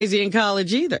crazy in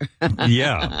college either.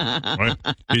 Yeah. Right?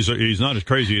 He's not as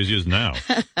crazy as he is now.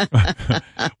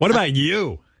 What about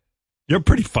you? You're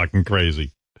pretty fucking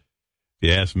crazy. If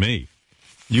you ask me.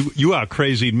 You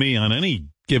out-crazied me on any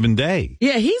given day.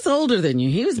 Yeah, he's older than you.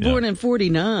 He was born in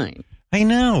 49. I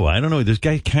know. I don't know. This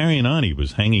guy carrying on, he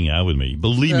was hanging out with me.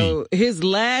 Believe me. So his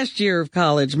last year of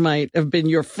college might have been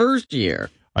your first year.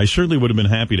 I certainly would have been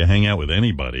happy to hang out with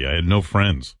anybody. I had no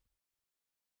friends.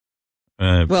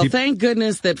 Thank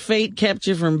goodness that fate kept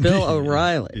you from Bill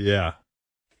O'Reilly. Yeah.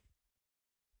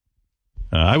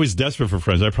 I was desperate for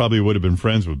friends. I probably would have been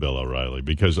friends with Bill O'Reilly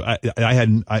because I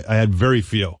had very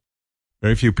few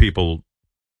people,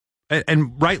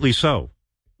 and rightly so.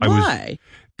 Why?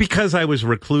 Because I was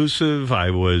reclusive. I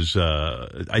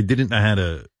didn't know how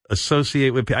to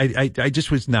associate with people. I just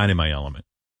was not in my element.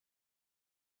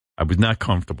 I was not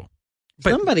comfortable. But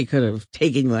somebody could have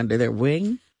taken you under their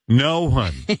wing. No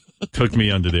one took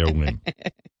me under their wing.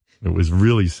 It was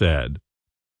really sad.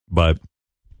 But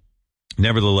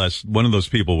nevertheless, one of those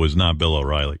people was not Bill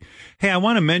O'Reilly. Hey, I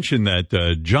want to mention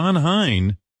that John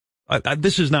Hein,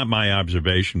 this is not my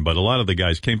observation, but a lot of the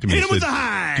guys came to me and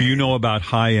said, do you know about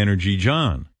High Energy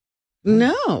John?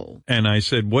 No. And I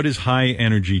said, what is High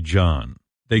Energy John?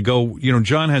 They go,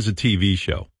 John has a TV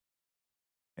show,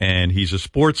 and he's a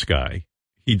sports guy.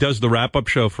 He does the wrap-up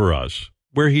show for us,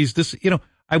 where he's this,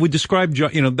 I would describe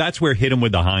John, that's where Hit Him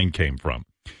With the Hein came from.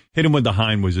 Hit Him With the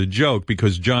Hein was a joke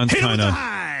because John's kind of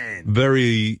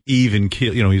very even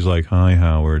keel. He's like, hi,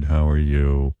 Howard, how are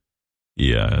you?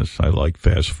 Yes, I like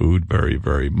fast food very,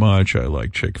 very much. I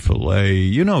like Chick-fil-A.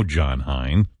 You know John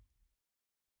Hein.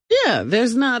 Yeah,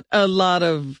 there's not a lot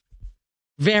of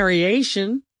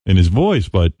variation in his voice,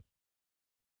 but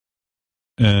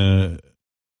they're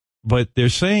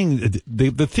saying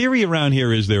the theory around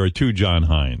here is there are two John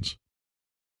Hines.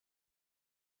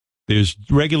 There's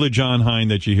regular John Hein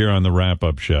that you hear on the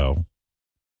wrap-up show,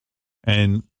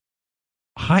 and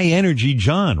High Energy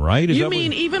John, right? You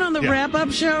mean even on the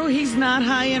wrap-up show, he's not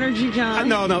High Energy John?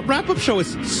 No. Wrap-up show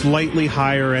is slightly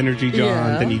higher energy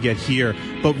John than you get here.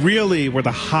 But really, where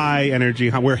the High Energy,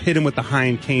 where Hit Him With the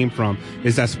Hein came from,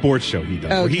 is that sports show he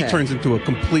does. Okay. Where he turns into a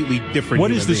completely different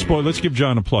What is the sport? Let's give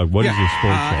John a plug. What is the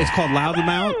sports show? It's called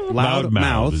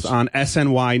Loudmouth on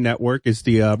SNY Network. It's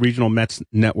the regional Mets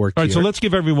network. All right, so let's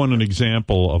give everyone an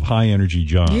example of High Energy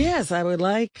John. Yes, I would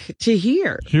like to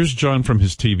hear. Here's John from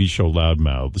his TV show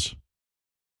Loudmouths.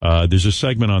 There's a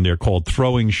segment on there called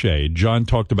Throwing Shade. John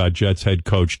talked about Jets head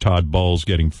coach Todd Bowles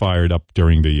getting fired up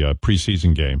during the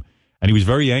preseason game, and he was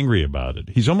very angry about it.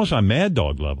 He's almost on Mad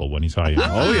Dog level when he's high energy.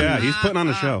 Oh, yeah, he's putting on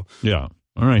a show. Yeah.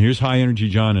 All right, here's High Energy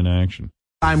John in action.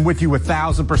 I'm with you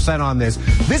 1,000% on this.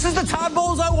 This is the Todd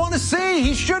Bowles I want to see.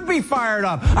 He should be fired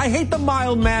up. I hate the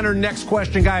mild-mannered next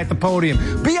question guy at the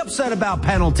podium. Be upset about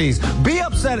penalties. Be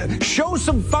upset. Show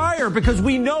some fire because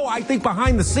we know, I think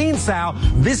behind the scenes, Sal,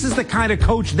 this is the kind of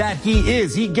coach that he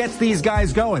is. He gets these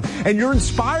guys going. And you're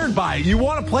inspired by it. You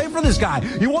want to play for this guy.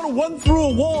 You want to run through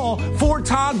a wall for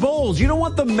Todd Bowles. You don't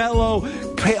want the mellow,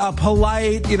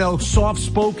 polite,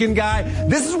 soft-spoken guy.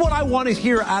 This is what I want to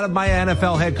hear out of my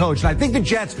NFL head coach. And I think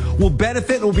the Jets will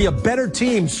benefit and will be a better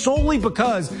team solely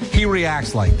because he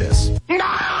reacts like this.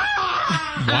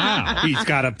 Wow. He's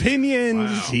got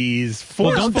opinions. Wow. He's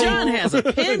forceful. John has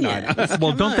opinions.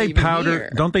 Well, don't they powder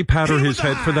his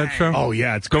head for that show? Oh,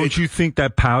 yeah. It's great. Don't you think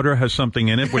that powder has something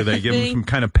in it where they give him some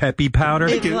kind of peppy powder?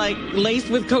 It's like laced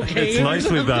with cocaine. It's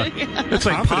laced with it's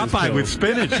like Popeye with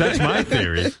spinach. That's my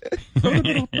theory.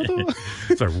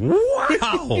 It's like,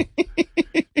 wow.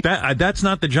 That's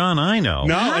not the John I know.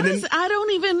 No, I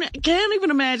can't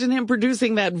even imagine him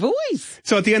producing that voice.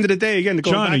 So at the end of the day, again,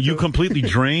 John, are you completely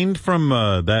drained from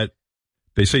that?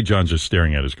 They say John's just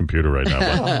staring at his computer right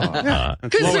now.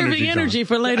 Conserving energy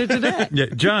for later today. Yeah,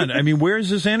 John, where is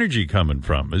this energy coming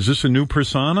from? Is this a new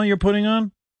persona you're putting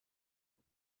on?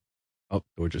 Oh,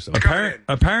 gorgeous.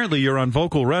 Apparently, you're on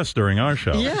vocal rest during our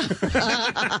show. Yeah.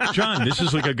 John, this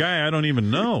is like a guy I don't even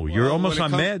know. You're almost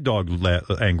on Mad Dog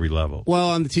angry level. Well,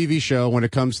 on the TV show, when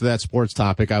it comes to that sports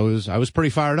topic, I was pretty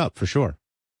fired up for sure.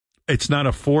 It's not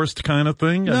a forced kind of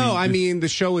thing? No, the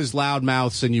show is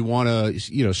Loudmouths and you want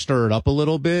to, stir it up a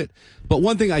little bit. But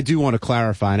one thing I do want to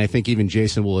clarify, and I think even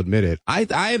Jason will admit it, I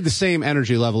have the same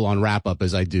energy level on Wrap Up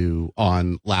as I do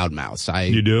on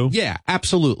Loudmouths. You do? Yeah,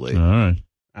 absolutely. All right.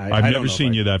 I've never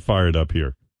seen you that fired up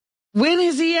here. When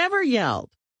has he ever yelled?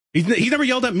 He's never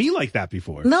yelled at me like that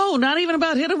before. No, not even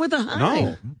about Hit Him With the Hein.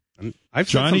 No.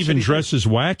 John even dresses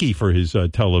wacky for his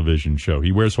television show.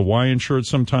 He wears Hawaiian shirts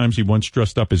sometimes. He once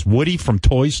dressed up as Woody from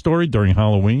Toy Story during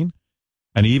Halloween.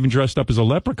 And he even dressed up as a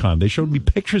leprechaun. They showed me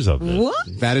pictures of this.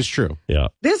 What? That is true. Yeah.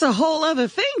 There's a whole other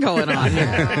thing going on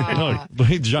here. Look,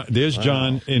 there's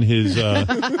John in his...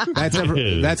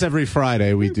 That's every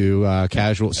Friday we do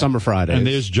casual Summer Fridays. And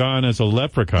there's John as a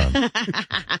leprechaun.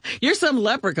 You're some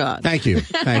leprechaun. Thank you.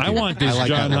 Thank you. I want this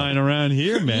John Hein around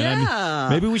here, man. Yeah.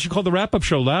 Maybe we should call the wrap-up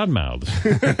show Loudmouths.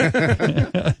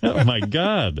 Oh, my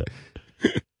God.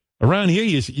 Around here,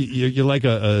 you're like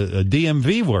a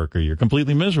DMV worker. You're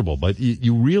completely miserable, but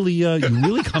you really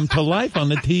come to life on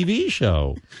the TV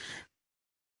show.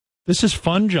 This is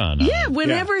fun, John. Yeah,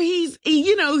 whenever he's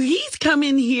come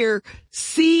in here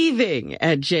seething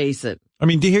at Jason. I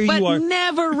mean, here you are. But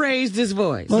never raised his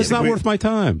voice. Well, it's not worth my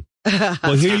time.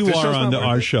 Well, here you are on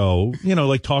our show,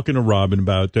 like talking to Robin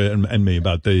about and me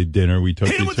about the dinner we took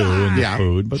you to and the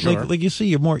food. But like you see,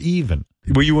 you're more even.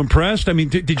 Were you impressed? I mean,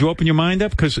 did you open your mind up?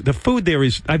 Because the food there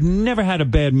I've never had a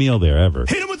bad meal there ever.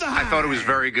 Hit him with the high. I thought it was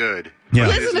very good. Yeah.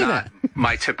 But it is not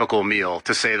my typical meal,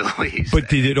 to say the least. But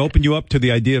did it open you up to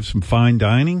the idea of some fine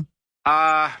dining?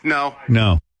 No.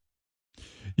 No.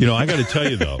 I got to tell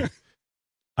you, though,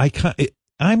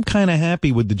 I'm kind of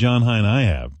happy with the John Hein I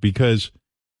have because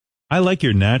I like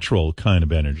your natural kind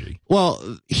of energy.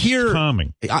 Well, here, it's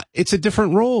calming. It's a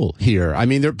different role here. I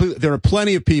mean, there are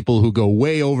plenty of people who go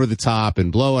way over the top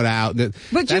and blow it out.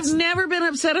 But you've never been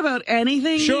upset about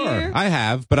anything Sure, here? I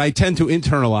have, but I tend to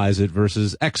internalize it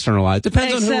versus externalize.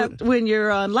 Depends on who. Except when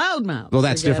you're on Loudmouth. Well,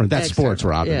 that's different. That's sports,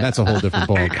 Robin. Yeah. That's a whole different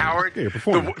ballgame. Hey, Howard,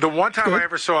 the one time I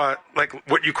ever saw like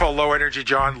what you call low energy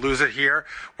John lose it here,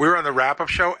 we were on the wrap-up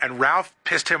show, and Ralph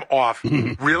pissed him off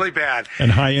really bad.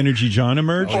 And high energy John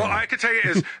emerged? All I can tell you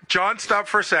is John stopped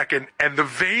for a second, and the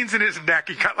veins in his neck,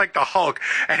 he got like the Hulk,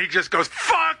 and he just goes,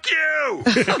 "Fuck you!"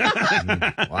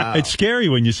 Wow. It's scary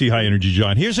when you see high energy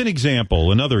John. Here's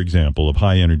another example of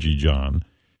high energy John.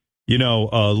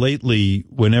 Lately,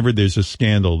 whenever there's a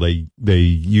scandal, they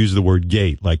use the word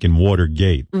gate, like in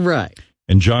Watergate. Right.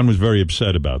 And John was very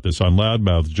upset about this. On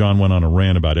Loudmouth, John went on a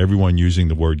rant about everyone using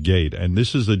the word gate. And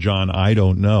this is the John I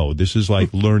don't know. This is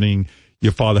like learning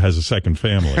your father has a second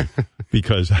family.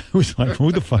 Because I was like,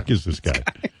 who the fuck is this guy?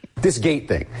 This gate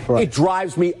thing, it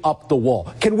drives me up the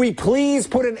wall. Can we please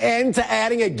put an end to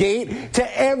adding a gate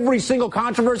to every single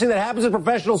controversy that happens in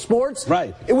professional sports?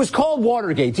 Right. It was called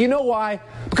Watergate. Do you know why?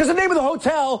 Because the name of the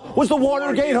hotel was the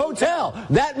Watergate Hotel.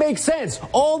 That makes sense.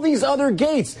 All these other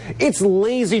gates, it's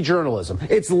lazy journalism.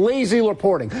 It's lazy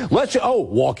reporting.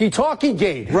 Walkie-talkie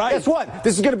gate. Right. Guess what?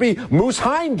 This is going to be Moose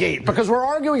Hein Gate because we're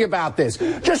arguing about this.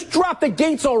 Just drop the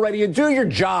gates already and do your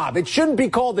job. It shouldn't be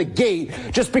called the gate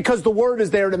just because the word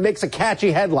is there to makes a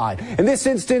catchy headline. In this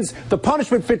instance, the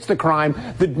punishment fits the crime.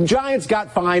 The Giants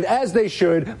got fined, as they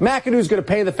should. McAdoo's going to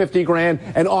pay the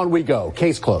 $50,000, and on we go.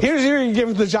 Case closed. Here's where you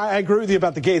give the Giants. I agree with you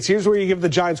about the gates. Here's where you give the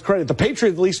Giants credit. The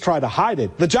Patriots at least tried to hide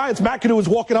it. The Giants, McAdoo was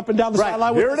walking up and down the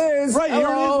sideline. Here it is. Right, here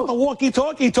it is with the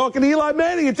walkie-talkie talking to Eli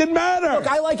Manning. It didn't matter. Look,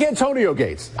 I like Antonio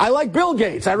Gates. I like Bill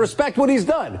Gates. I respect what he's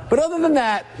done. But other than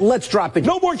that, let's drop the gates.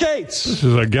 No more gates. This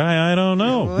is a guy I don't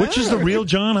know. Which is the real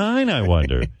John Hein, I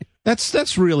wonder?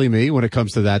 That's really me when it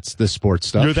comes to the sports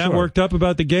stuff. You're that worked up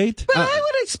about the gate? But I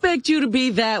would expect you to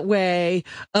be that way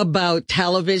about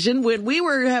television. When we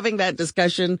were having that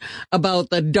discussion about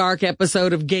the dark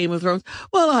episode of Game of Thrones,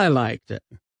 well, I liked it.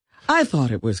 I thought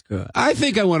it was good. I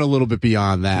think I went a little bit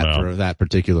beyond that for that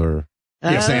particular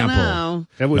example.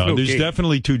 There's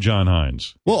definitely two John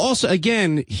Hines. Well, also,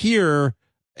 again, here,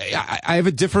 I have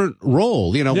a different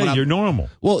role, when you're normal.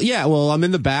 Well, yeah, I'm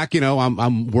in the back,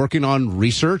 I'm working on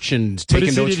research and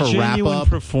taking notes for wrap up.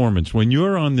 Performance when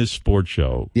you're on this sports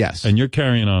show. Yes. And you're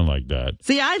carrying on like that.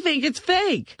 See, I think it's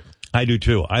fake. I do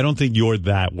too. I don't think you're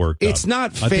that worked up. It's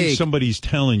not fake. I think somebody's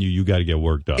telling you got to get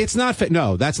worked up. It's not fake.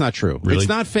 No, that's not true. Really? It's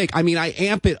not fake. I mean, I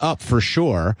amp it up for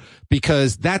sure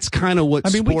because that's kind of what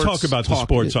we talk about the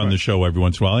sports on the show every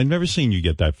once in a while. I've never seen you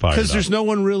get that fired up. Because there's no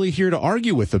one really here to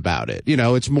argue with about it.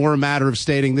 It's more a matter of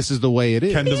stating this is the way it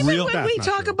is. When we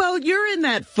talk about you're in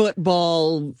that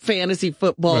fantasy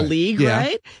football league,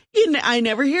 right? I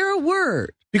never hear a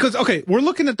word. Because, we're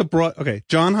looking at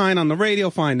John Hein on the radio,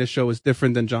 fine, this show is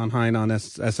different than John Hein on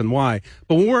SNY.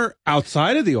 But when we're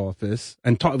outside of the office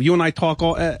and you and I talk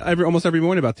almost every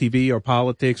morning about TV or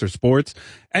politics or sports,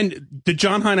 and the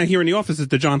John Hein I hear in the office is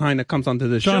the John Hein that comes onto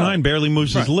this show. John Hein barely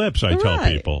moves his lips, I tell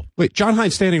people. Wait, John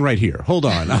Hein's standing right here. Hold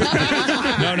on.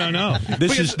 No.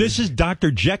 This is Dr.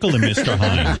 Jekyll and Mr.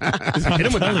 Hein. Hit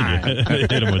him with the Hein.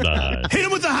 Hit him with the Hein. Hit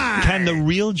him with the Hein. Can the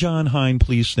real John Hein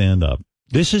please stand up?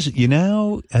 This is,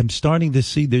 I'm starting to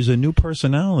see there's a new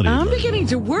personality. I'm beginning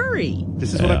to worry.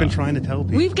 This is what I've been trying to tell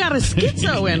people. We've got a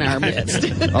schizo in our midst.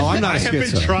 Oh, I'm not a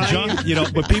schizo.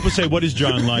 John, but people say, what is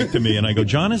John like to me? And I go,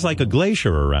 John is like a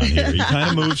glacier around here. He kind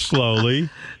of moves slowly.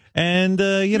 And,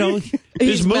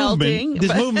 there's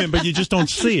movement, but you just don't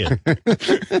see it.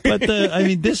 But,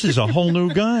 this is a whole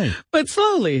new guy. But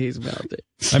slowly he's melting.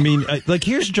 I mean,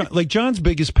 here's John, John's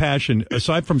biggest passion,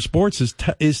 aside from sports,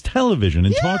 is television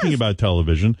and talking about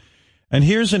television. And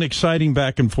here's an exciting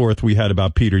back and forth we had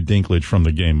about Peter Dinklage from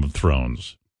the Game of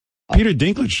Thrones. Peter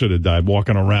Dinklage should have died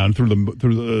walking around through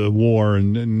the war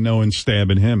and no one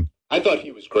stabbing him. I thought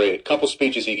he was great. A couple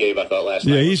speeches he gave, I thought last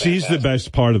night. Yeah, he's the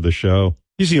best part of the show.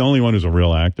 He's the only one who's a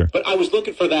real actor. But I was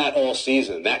looking for that all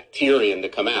season, that Tyrion to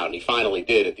come out, and he finally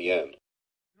did at the end.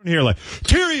 Here,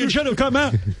 Tyrion should have come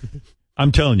out.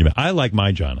 I'm telling you, man, I like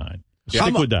my John Hein.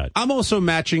 Stick with that. I'm also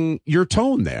matching your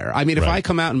tone there. I mean, if I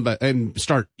come out and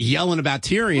start yelling about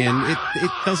Tyrion,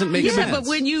 it doesn't make sense. Yeah, but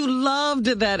when you loved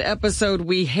that episode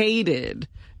we hated,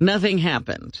 nothing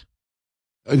happened.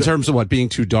 In terms of what, being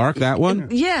too dark, that one?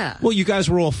 Yeah. Well, you guys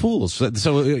were all fools,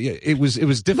 so it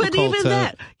was difficult. But even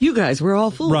that, you guys were all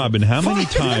fools. Robin, how many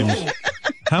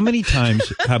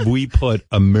times have we put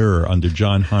a mirror under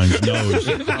John Hein's nose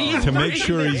to make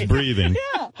sure he's breathing?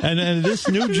 Yeah. And this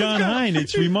new John Hein,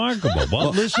 it's remarkable.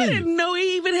 Well, listen. I didn't know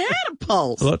he even had a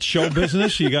pulse. Well, it's show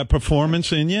business. You got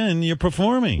performance in you, and you're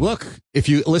performing. Look, if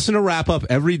you listen to Wrap Up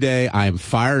every day, I'm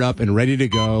fired up and ready to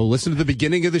go. Listen to the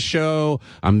beginning of the show.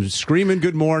 I'm screaming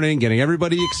good morning, getting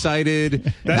everybody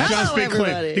excited. That's John's big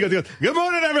clip. He goes, good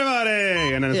morning,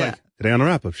 everybody. And then it's like, today on the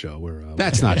Wrap Up show, we're...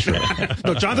 That's not true.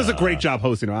 No, John does a great job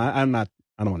hosting. I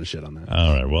don't want to shit on that.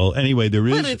 All right. Well, anyway, there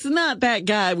is... But it's not that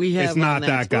guy we have. It's not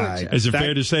that guy. Is it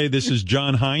fair to say this is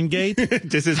John Heingate?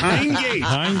 This is Heingate.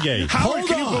 Heingate. Howard,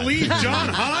 can you believe John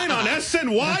Hein on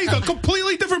SNY? He's a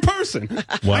completely different person.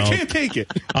 Well, I can't take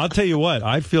it. I'll tell you what.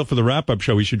 I feel for the wrap-up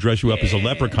show, we should dress you up as a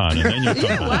leprechaun, and then you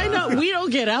come why not? We don't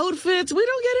get outfits. We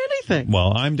don't get anything.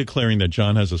 Well, I'm declaring that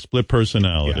John has a split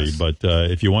personality, but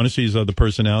if you want to see his other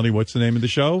personality, what's the name of the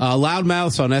show?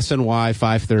 Loudmouths on SNY,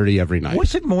 5:30 every night.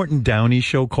 Was it Morton Downey's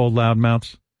show called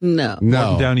Loudmouths? No.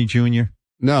 Morton Downey Jr.?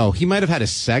 No, he might have had a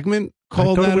segment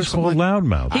called that. It was called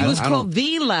Loudmouth. He was called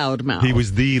The Loudmouth. He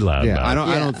was The Loudmouth. Yeah, I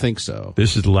don't think so.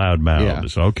 This is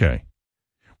Loudmouth. Yeah. Okay.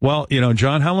 Well,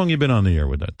 John, how long have you been on the air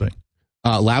with that thing?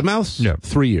 Loudmouths? Yeah.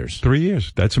 3 years. 3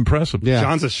 years. That's impressive. Yeah.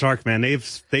 John's a shark, man.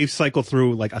 They've cycled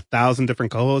through like 1,000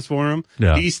 different co-hosts for him.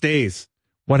 Yeah. He stays.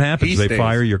 What happens? They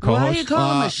fire your co-host? Why do you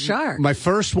call him a shark? My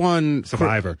first one,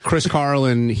 Survivor. Chris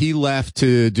Carlin, he left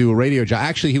to do a radio job.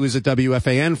 Actually, he was at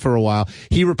WFAN for a while.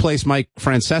 He replaced Mike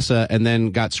Francesa and then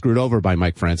got screwed over by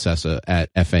Mike Francesa at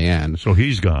FAN. So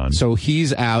he's gone. So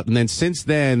he's out. And then since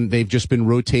then, they've just been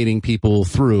rotating people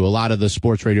through, a lot of the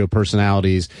sports radio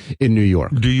personalities in New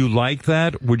York. Do you like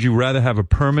that? Would you rather have a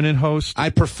permanent host?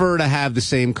 I prefer to have the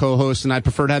same co-host, and I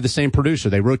prefer to have the same producer.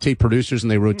 They rotate producers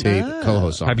and they rotate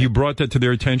co-hosts. Have you brought that to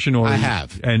their attention? Or I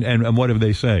have. And what do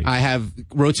they say? I have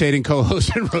rotating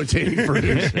co-hosts and rotating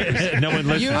producers. No one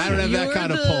listens. I don't have that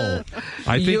kind of pull.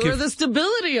 I think you're the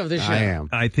stability of the show. I am.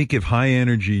 I think if High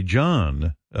Energy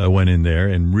John went in there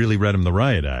and really read him the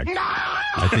riot act,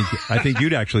 I think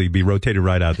you'd actually be rotated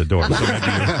right out the door. So but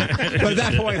at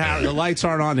that point, Howard, the lights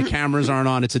aren't on, the cameras aren't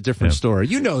on. It's a different story.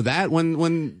 You know that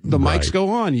when the mics go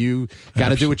on, you got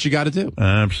to do what you got to do.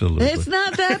 Absolutely. It's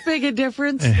not that big a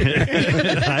difference.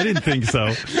 I didn't think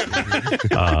so.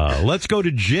 Let's go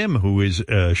to Jim, who is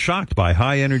shocked by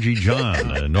High Energy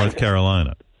John, North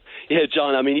Carolina. Yeah,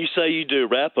 John, I mean, you say you do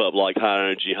wrap up like High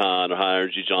Energy Hein or High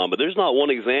Energy John, but there's not one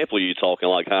example you talking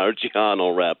like High Energy Hein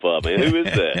on wrap up. Man, who is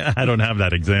that? I don't have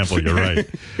that example. You're right.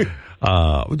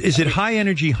 Is it High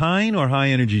Energy Hein or High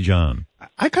Energy John?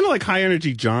 I kind of like High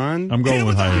Energy John. I'm going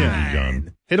with High Energy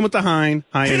John. Hit him with the Hein.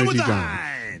 High Energy John.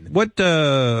 What,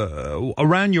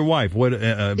 around your wife, what,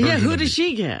 who does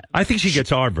she get? I think she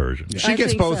gets our version. She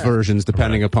gets both versions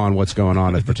depending upon what's going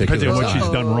on at particular Depending on what time.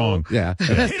 she's done wrong. Yeah.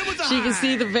 She can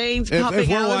see the veins popping out. If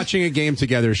we're watching a game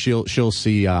together, she'll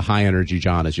see High Energy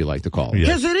John, as you like to call it.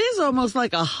 Because it is almost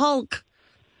like a Hulk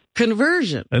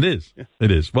conversion. It is.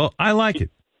 It is. Well, I like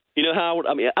it. You know, Howard,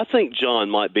 I mean, I think John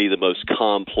might be the most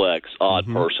complex, odd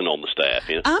person on the staff.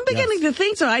 You know? I'm beginning to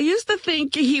think so. I used to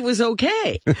think he was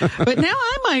okay, but now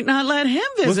I might not let him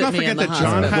visit me in the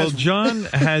hospital. Well, John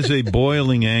has a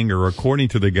boiling anger, according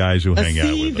to the guys who hang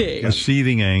out with him. A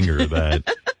seething anger that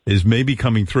is maybe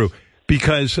coming through.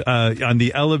 Because on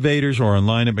the elevators or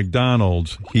online at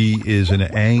McDonald's, he is an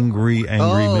angry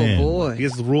man. Oh, boy. He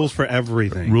has rules for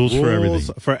everything. Rules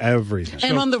for everything.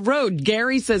 And on the road,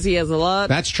 Gary says he has a lot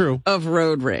That's true. of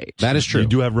road rage. That is true. You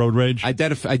do have road rage? I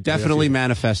definitely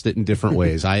manifest it in different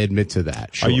ways. I admit to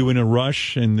that. Sure. Are you in a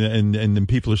rush and then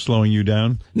people are slowing you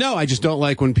down? No, I just don't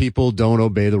like when people don't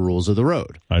obey the rules of the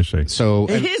road. I see. So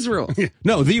His rules.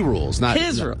 No, the rules, not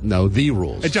His rules. No, the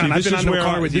rules. Hey, John, See, I've been on the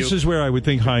car with you. This is where I would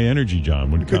think high energy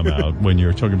John would come out when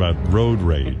you're talking about road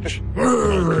rage.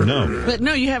 No. But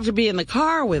no, you have to be in the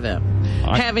car with him.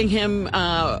 Having him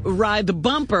ride the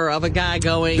bumper of a guy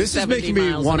going This is 70 making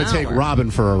me miles want an to take hour. Robin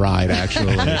for a ride,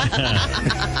 actually.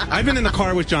 I've been in the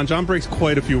car with John. John breaks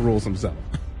quite a few rules himself.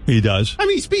 He does. I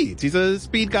mean, he speeds. He's a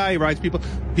speed guy. He rides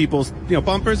people's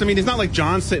bumpers. I mean, it's not like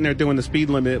John's sitting there doing the speed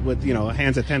limit with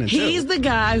hands at 10 and 2. He's the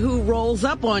guy who rolls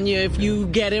up on you if you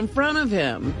get in front of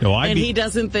him, he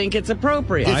doesn't think it's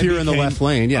appropriate. If you're in the left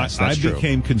lane, yes, that's true. I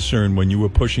became concerned when you were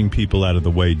pushing people out of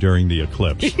the way during the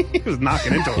eclipse. He was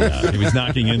knocking into them. Yeah, he was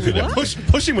knocking into them.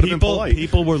 Pushing would have been polite.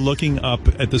 People were looking up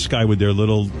at the sky with their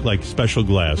little special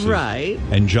glasses, Right.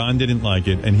 And John didn't like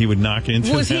it, and he would knock into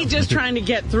them. Was he just trying to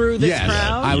get through this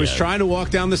crowd? I was trying to walk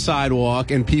down the sidewalk,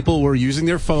 and people were using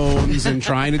their phones and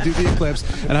trying to do the eclipse,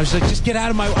 and I was like, just get out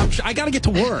of my... I got to get to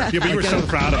work. Yeah, but you were so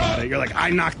proud about it. You're like, I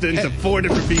knocked into 4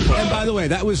 different people. And by the way,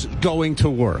 that was going to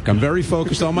work. I'm very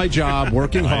focused on my job,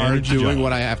 working hard, doing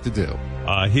what I have to do.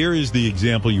 Here is the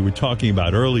example you were talking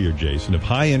about earlier, Jason, of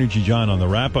high energy John on the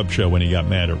wrap-up show when he got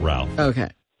mad at Ralph. Okay.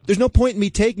 There's no point in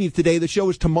me taking you today. The show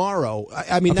is tomorrow.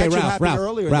 I mean, that should happen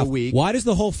earlier in the week. Why does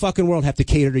the whole fucking world have to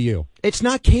cater to you? It's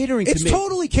not catering to me. It's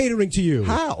totally catering to you.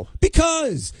 How?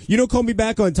 Because you don't call me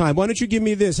back on time. Why don't you give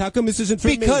me this? How come this isn't for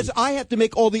me? Because I have to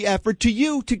make all the effort to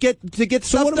you to get stuff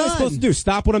So what am I done. supposed to do?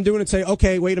 Stop what I'm doing and say,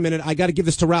 okay, wait a minute. I got to give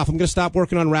this to Ralph. I'm going to stop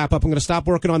working on wrap up. I'm going to stop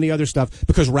working on the other stuff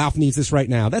because Ralph needs this right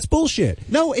now. That's bullshit.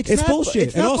 No, it's not. Bullshit.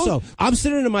 It's and not also, I'm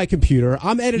sitting into my computer.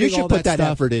 I'm editing You should all put that stuff.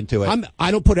 effort into it.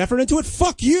 I don't put effort into it.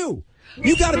 Fuck you.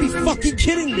 You gotta be fucking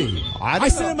kidding me. I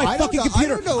sit at my fucking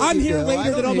computer. I'm here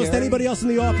later than almost anybody else in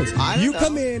the office. You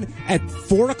come in at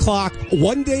 4 o'clock,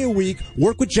 1 day a week,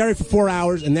 work with Jerry for 4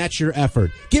 hours, and that's your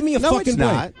effort. Give me a fucking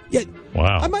break. Yeah.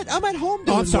 Wow. I'm at home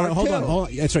doing I'm sorry. work, Hold too.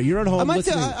 on. That's right. You're at home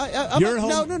listening. You're at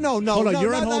home. No. Hold on.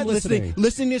 You're at home not listening.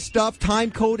 Listening to stuff,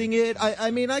 time coding it.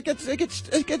 It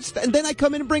gets, and then I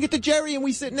come in and bring it to Jerry, and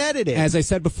we sit and edit it. As I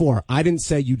said before, I didn't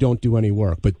say you don't do any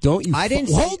work, but don't you? I didn't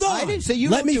say you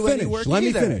Let don't me do finish. any work Let me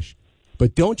either. finish.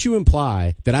 But don't you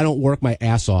imply that I don't work my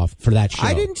ass off for that show?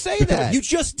 I didn't say Because that. You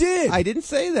just did. I didn't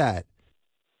say that.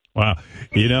 Wow.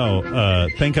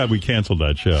 Thank God we canceled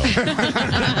that show.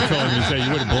 I told him to say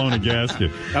you would have blown a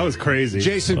gasket. That was crazy.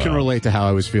 Jason can relate to how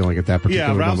I was feeling at that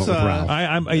particular moment with Ralph.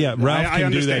 Ralph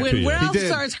can do that When to you. Ralph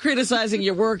starts criticizing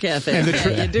your work ethic, And,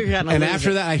 you do kind of and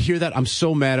after that, I hear that I'm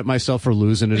so mad at myself for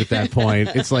losing it at that point.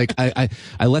 It's like I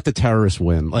let the terrorists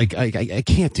win. Like I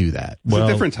can't do that. It's a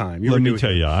different time. Let me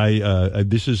tell you,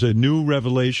 this is a new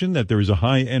revelation that there is a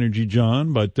high energy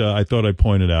John, but I thought I'd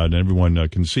point it out, and everyone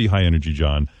can see high energy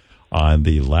John on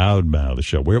the Loudmouth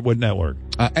show. What network?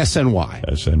 SNY.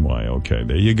 SNY. Okay,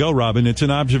 there you go, Robin. It's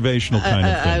an observational kind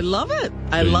of thing. I love it.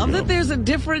 I love that there's a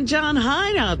different John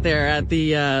Hine out there at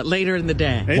the later in the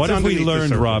day. What if we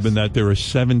learned, Robin, that there are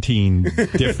 17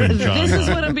 different John This is Hines?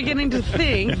 what I'm beginning to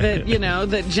think, that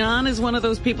that John is one of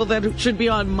those people that should be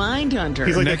on Mindhunter.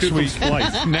 He's like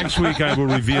next week I will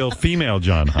reveal female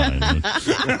John Hine,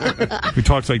 who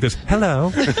talks like this.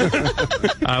 Hello.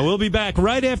 We'll be back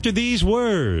right after these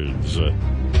words.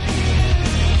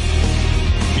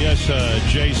 Yes,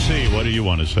 JC, what do you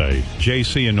want to say?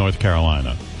 JC in North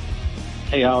Carolina.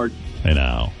 Hey, Howard. Hey,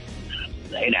 now.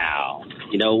 Hey, now.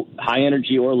 High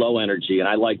energy or low energy, and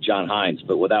I like John Hines,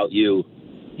 but without you,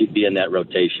 he'd be in that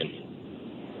rotation.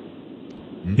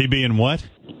 He'd be in what?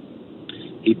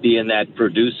 He'd be in that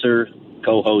producer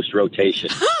co-host rotation.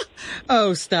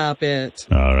 Oh, stop it.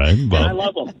 All right. And I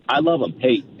love him. I love him.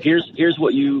 Hey, here's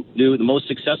what you do. The most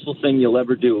successful thing you'll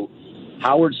ever do.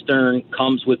 Howard Stern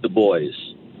comes with the boys.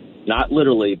 Not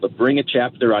literally, but bring a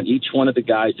chapter on each one of the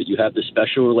guys that you have this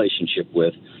special relationship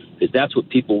with, because that's what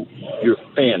people, your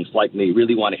fans like me,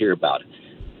 really want to hear about.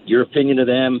 Your opinion of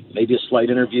them, maybe a slight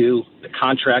interview, the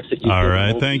contracts that you. All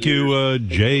right, thank you,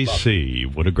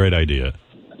 JC. What a great idea.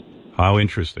 How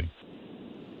interesting.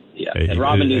 Yeah, and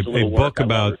Robin needs a little book work.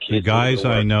 about the guys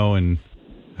I know and.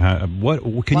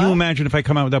 Can you imagine if I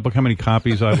come out with that book, how many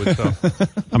copies I would sell?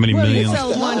 How many millions? You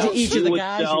sell one to each of the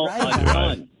guys.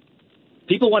 Right.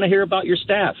 People want to hear about your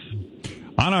staff.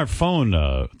 On our phone,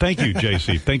 thank you,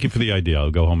 JC. Thank you for the idea.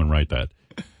 I'll go home and write that.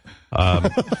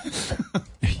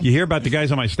 You hear about the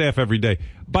guys on my staff every day.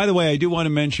 By the way, I do want to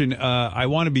mention, I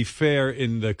want to be fair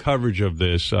in the coverage of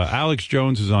this. Alex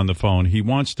Jones is on the phone. He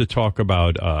wants to talk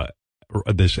about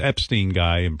this Epstein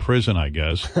guy in prison, I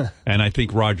guess, and I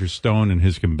think Roger Stone and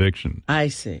his conviction. I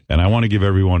see. And I want to give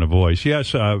everyone a voice.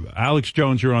 Yes, Alex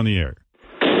Jones, you're on the air.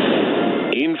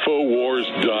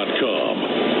 Infowars.com.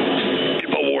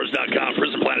 Infowars.com,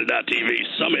 PrisonPlanet.tv,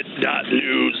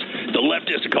 Summit.news. The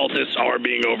leftist occultists are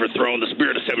being overthrown. The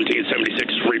spirit of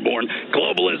 1776 is reborn.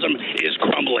 Globalism is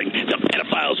crumbling. The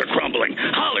pedophiles are crumbling.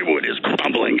 Hollywood is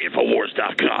crumbling.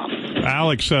 Infowars.com.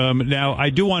 Alex, now I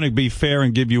do want to be fair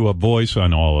and give you a voice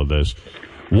on all of this.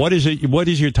 What is it? What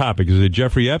is your topic? Is it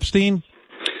Jeffrey Epstein?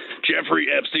 Jeffrey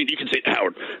Epstein, you can say,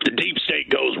 Howard, the deep state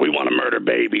goes, we want to murder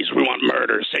babies, we want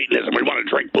murder, Satanism, we want to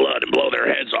drink blood and blow their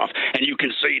heads off. And you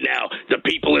can see now the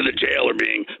people in the jail are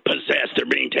being possessed, they're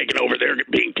being taken over, they're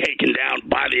being taken down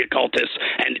by the occultists,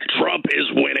 and Trump is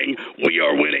winning, we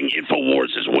are winning,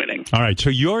 InfoWars is winning. All right,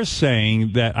 so you're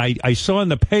saying that I saw in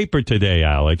the paper today,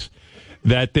 Alex,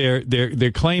 that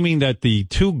they're claiming that the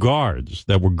two guards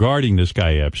that were guarding this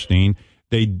guy Epstein,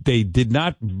 they did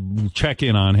not check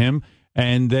in on him,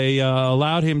 and they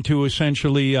allowed him to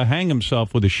essentially hang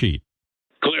himself with a sheet.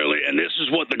 Clearly, and this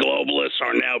is what the globalists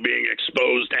are now being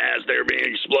exposed as. They're being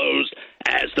exposed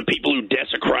as the people who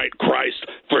desecrate Christ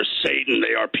for Satan.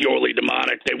 They are purely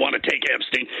demonic. They want to take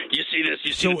Epstein. You see this?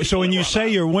 So when you say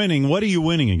you're winning, what are you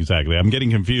winning exactly? I'm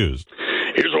getting confused.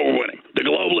 Here's what we're winning. The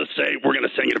globalists say we're going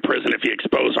to send you to prison if you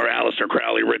expose our Aleister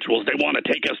Crowley rituals. They want to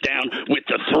take us down with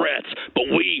the threats, but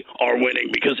we are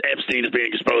winning because Epstein is being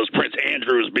exposed. Prince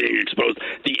Andrew is being exposed.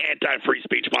 The anti-free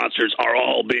speech monsters are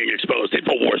all being exposed.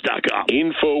 Infowars.com.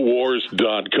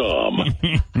 Infowars.com.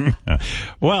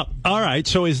 Well, all right.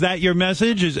 So is that your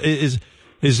message? Is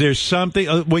there something?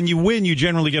 When you win, you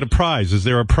generally get a prize. Is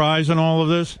there a prize in all of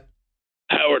this?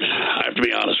 Howard, I have to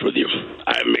be honest with you.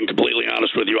 I haven't been completely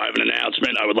honest with you. I have an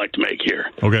announcement I would like to make here.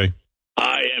 Okay.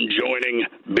 I am joining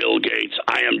Bill Gates.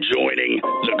 I am joining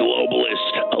the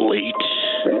globalist elite.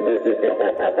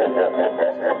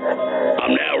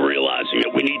 I'm now realizing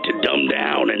that we need to dumb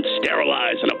down and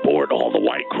sterilize and abort all the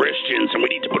white Christians, and we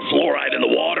need to put fluoride in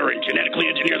the water and genetically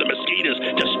engineer the mosquitoes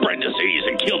to spread disease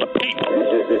and kill the people.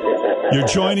 You're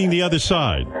joining the other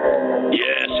side.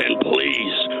 Yes, and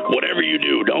please, whatever you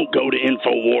do, don't go to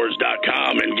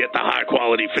Infowars.com and get the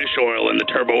high-quality fish oil and the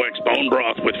Turbo X bone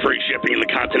broth with free shipping in the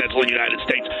continental United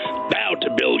States. Bow to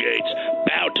Bill Gates.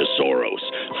 Bow to Soros,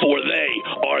 for they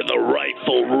are the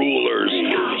rightful rulers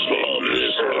of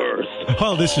this earth.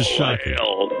 Oh, this is shocking.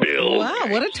 Hail Bill Wow,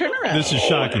 Gates. what a turnaround. This is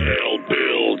shocking. Hail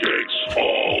Bill Gates.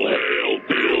 All hail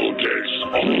Bill Gates.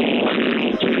 All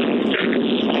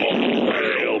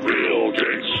hail Bill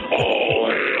Gates.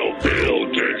 All hail Bill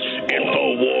Gates.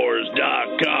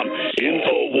 Infowars.com.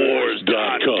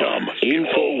 Infowars.com.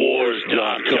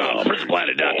 Infowars.com.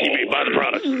 PrisonPlanet.tv. Buy the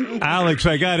product. Alex,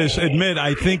 I got to admit,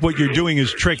 I think what you're doing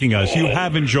is tricking us. You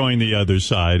haven't joined the other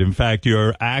side. In fact,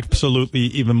 you're absolutely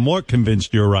even more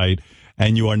convinced you're right,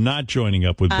 and you are not joining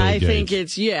up with Bill Gates. I think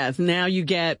it's, yes, now you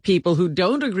get people who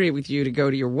don't agree with you to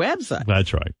go to your website.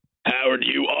 That's right. Howard,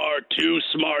 you are too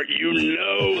smart. You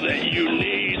know that you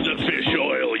need the fish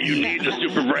oil. You need the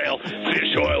Super Braille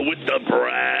fish oil with the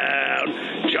brown,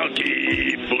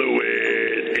 chunky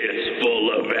fluid. It's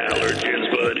full of allergens,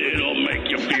 but it'll make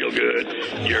you feel good.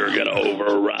 You're going to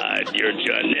override your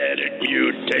genetic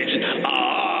mutation.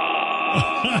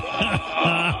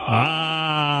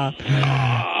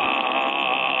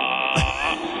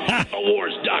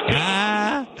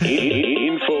 Infowars.com.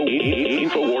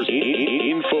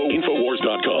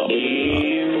 Infowars.com.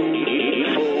 Infowars.com.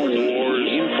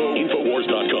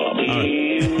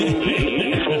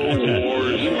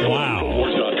 Wow.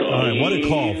 All right, what a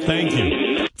call. Thank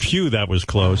you. Phew, that was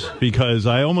close, because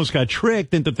I almost got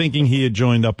tricked into thinking he had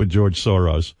joined up with George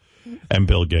Soros and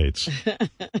Bill Gates.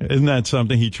 Isn't that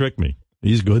something? He tricked me.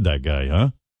 He's good, that guy, huh?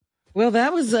 Well,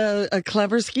 that was a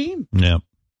clever scheme. Yeah.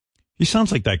 He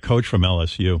sounds like that coach from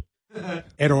LSU.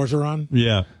 Ed Orgeron?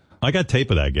 Yeah. I got tape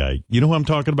of that guy. You know who I'm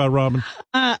talking about, Robin?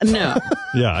 No.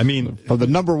 Yeah, I mean... Of the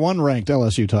number one ranked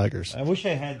LSU Tigers. I wish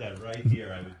I had that right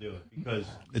here. I would do it, because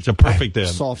it's a perfect...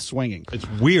 soft swinging. It's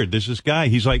weird. There's this guy.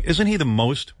 He's like, isn't he the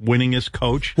most winningest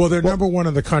coach? Well, they're number one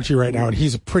in the country right now, and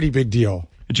he's a pretty big deal.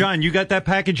 John, you got that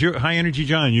package? High Energy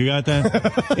John, you got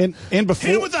that? And before,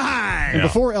 Hit it with the high! And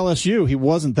before LSU, he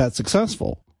wasn't that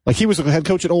successful. Like, he was the head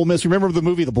coach at Ole Miss. Remember the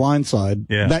movie The Blind Side?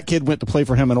 Yeah. That kid went to play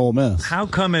for him at Ole Miss. How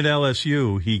come at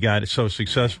LSU he got so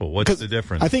successful? What's the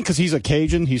difference? I think because he's a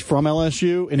Cajun. He's from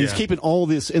LSU, and he's keeping all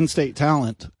this in-state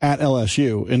talent at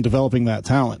LSU and developing that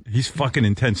talent. He's fucking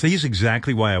intense. He's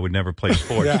exactly why I would never play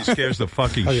sports. Yeah. He scares the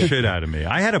fucking shit out of me.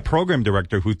 I had a program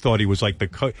director who thought he was like the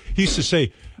coach. He used to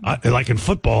say, like in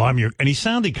football, I'm your, and he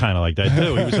sounded kind of like that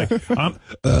too. He was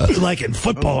like, like in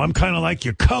football, I'm kind of like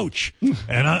your coach,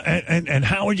 and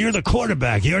Howard, you're the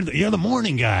quarterback. You're the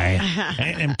morning guy,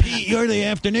 and Pete, you're the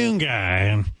afternoon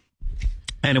guy.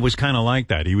 And it was kind of like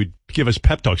that. He would give us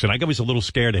pep talks, and I was a little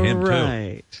scared of him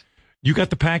too. You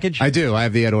got the package? I do. I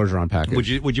have the Ed Orgeron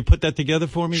package. Would you put that together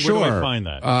for me? Sure. Where do I find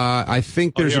that? I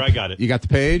think there's. Here, I got it. You got the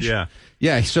page? Yeah.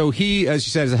 Yeah. So he, as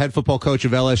you said, is the head football coach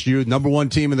of LSU,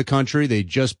 #1 team in the country. They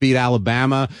just beat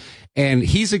Alabama. And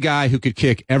he's a guy who could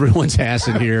kick everyone's ass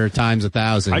in here times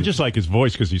 1,000. I just like his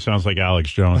voice because he sounds like Alex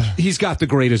Jones. He's got the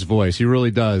greatest voice. He really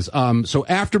does. So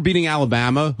after beating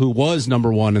Alabama, who was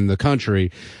 #1 in the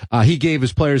country, he gave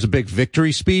his players a big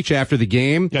victory speech after the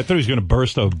game. Yeah, I thought he was going to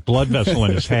burst a blood vessel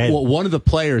in his head. Well, one of the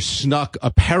players snuck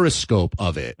a periscope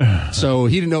of it. So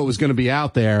he didn't know it was going to be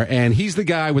out there. And he's the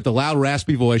guy with the loud,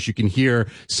 raspy voice you can hear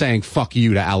saying, "Fuck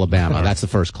you" to Alabama. That's the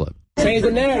first clip. Change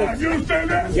the narrative. You understand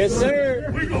that? Yes,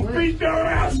 sir. We gonna beat their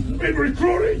ass in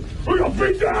recruiting. We gonna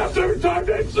beat their ass every time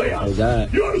they see us. How's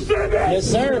that? You understand that?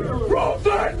 Yes, sir. Wrong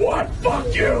side. What?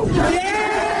 Fuck you.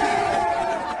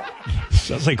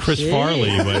 Sounds like Chris Farley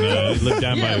when he lived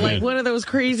down by a like van. one of those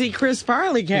crazy Chris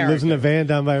Farley He characters. lives in a van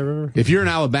down by a river. If you're an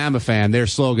Alabama fan, their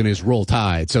slogan is "Roll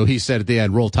Tide." So he said at the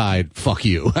end, "Roll Tide, fuck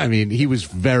you." I mean, he was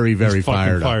very, very He's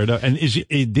fucking fired up. And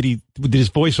did his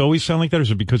voice always sound like that, or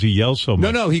is it because he yells so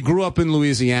much? No, he grew up in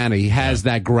Louisiana. He has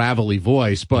that gravelly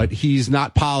voice, but he's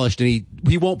not polished, and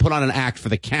he won't put on an act for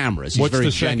the cameras. He's What's very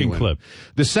the second genuine. clip?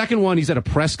 The second one, he's at a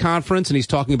press conference, and he's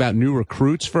talking about new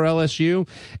recruits for LSU,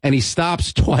 and he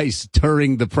stops twice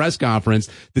during the press conference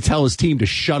to tell his team to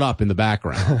shut up in the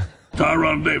background.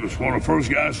 Tyron Davis, one of the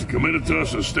first guys that committed to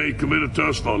us and stayed committed to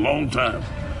us for a long time.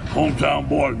 Hometown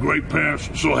boy, great parents,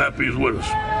 so happy he's with us.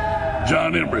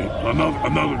 John Embry,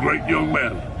 another great young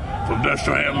man from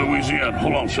Destrehan, Louisiana.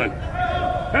 Hold on a second.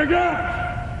 Hey,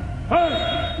 guys.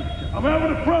 Hey, I'm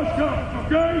having a press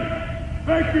conference, okay?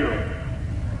 Thank you.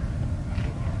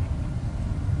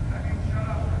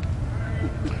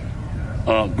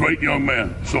 Great young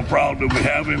man. So proud that we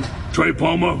have him. Trey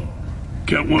Palmer,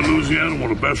 Kentwood, Louisiana, one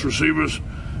of the best receivers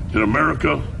in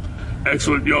America.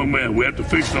 Excellent young man. We had to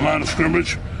fix the line of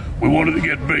scrimmage. We wanted to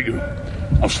get bigger.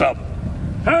 I'll stop.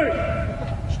 Hey,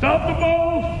 stop the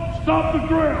ball, stop the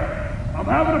drill. I'm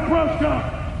having a press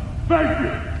conference. Thank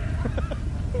you.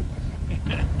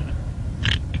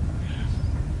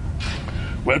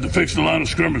 We had to fix the line of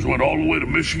scrimmage. Went all the way to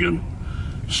Michigan.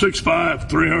 6'5",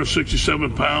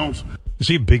 367 pounds. Is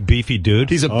he a big beefy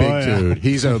dude? He's a big dude.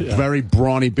 He's a very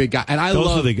brawny big guy, and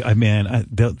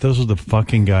those are the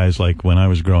fucking guys. Like when I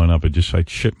was growing up, it just like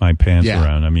shit my pants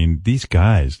around. I mean, these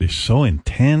guys, they're so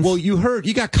intense. Well,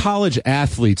 you got college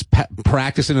athletes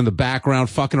practicing in the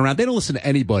background, fucking around. They don't listen to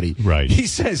anybody. Right. He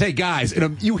says, "Hey guys,"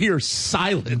 and you hear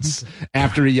silence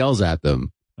after he yells at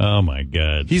them. Oh my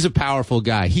God. He's a powerful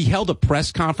guy. He held a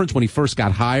press conference when he first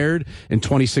got hired in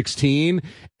 2016,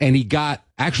 and he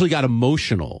actually got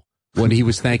emotional when he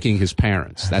was thanking his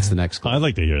parents. That's the next clip. I'd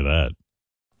like to hear that.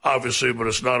 Obviously, but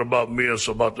it's not about me. It's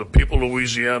about the people of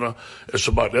Louisiana. It's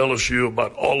about LSU,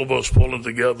 about all of us pulling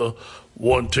together,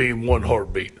 one team, one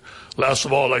heartbeat. Last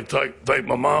of all, I'd like to thank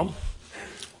my mom.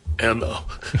 And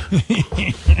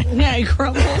yeah, he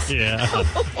crumbles. Yeah.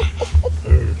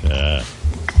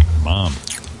 Mom.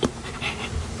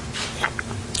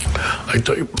 I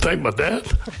thank my dad.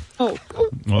 Oh.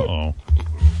 Uh-oh.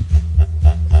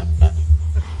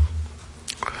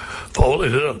 For all they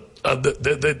done.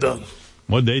 They done.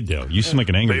 What'd they do? You seem like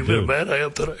an angry Made me dude. mad I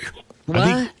am today.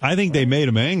 I think they made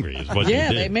him angry is what Yeah,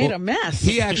 they did. they made a mess.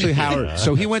 He actually, Howard,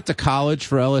 so he went to college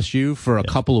for LSU for a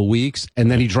couple of weeks,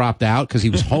 and then he dropped out because he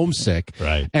was homesick.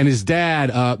 Right. And his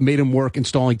dad made him work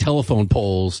installing telephone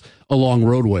poles along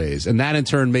roadways, and that in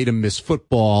turn made him miss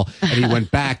football, and he went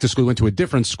back to school, went to a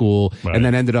different school, and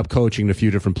then ended up coaching in a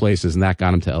few different places, and that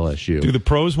got him to LSU. Do the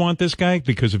pros want this guy?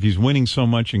 Because if he's winning so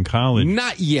much in college.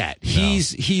 Not yet. No.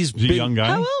 He's a young guy?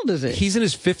 How old is he? He's in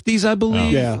his 50s, I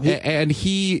believe. Yeah. And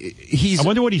he's... I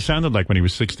wonder what he sounded like when he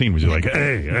was 16. Was he like,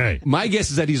 hey? My guess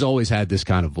is that he's always had this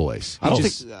kind of voice. I don't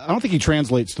think he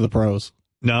translates to the pros.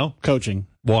 No? Coaching.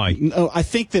 Why? No, I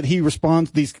think that he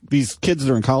responds. These kids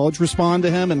that are in college respond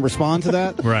to him and respond to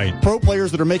that. Right. Pro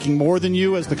players that are making more than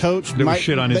you as the coach, There was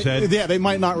shit on his head? Yeah, they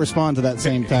might not respond to that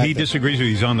same tactic. He disagrees with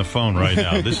you. He's on the phone right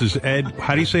now. This is Ed.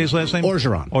 How do you say his last name?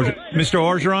 Orgeron. Mr.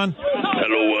 Orgeron?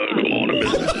 Hello, good morning,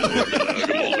 Mrs.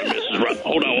 Good morning, Mrs.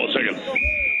 Hold on 1 second.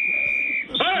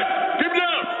 Hey, keep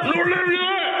down. Don't leave you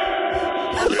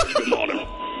there. Good morning.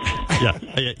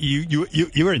 Yeah,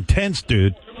 you were intense,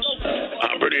 dude.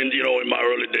 I'm pretty, in my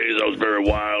early days, I was very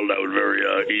wild. I was very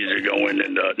easygoing,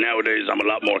 and nowadays I'm a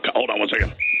lot more. Hold on 1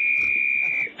 second.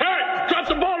 Hey, drop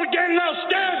the ball again, and I'll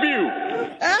stab you.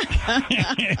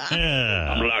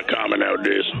 I'm a lot calmer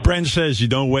nowadays. Brent says you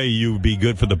don't way you would be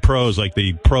good for the pros, like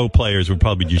the pro players would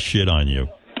probably just shit on you.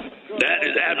 That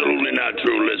is absolutely not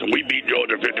true. Listen, we beat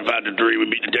Georgia 55-3. We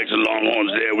beat the Texas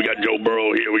Longhorns there. We got Joe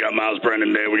Burrow here. We got Miles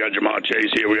Brennan there. We got Jamar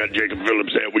Chase here. We got Jacob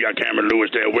Phillips there. We got Cameron Lewis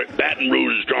there. Baton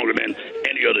Rouge is stronger than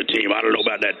any other team. I don't know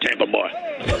about that Tampa boy.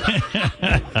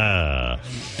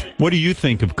 What do you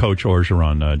think of Coach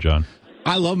Orgeron, John?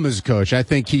 I love him as a coach. I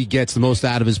think he gets the most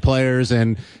out of his players,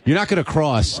 and you're not going to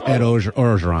cross Ed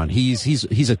Orgeron.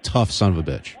 He's a tough son of a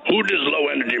bitch. Who does low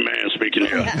energy man speaking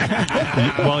here?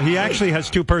 Well, he actually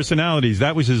has two personalities.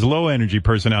 That was his low energy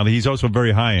personality. He's also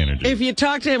very high energy. If you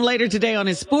talk to him later today on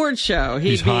his sports show,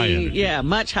 He's high energy.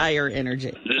 Much higher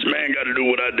energy. This man got to do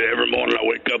what I do every morning. I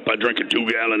wake up, I drink a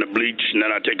 2-gallon of bleach, and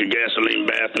then I take a gasoline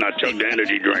bath, and I chug the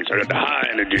energy drinks. I got the high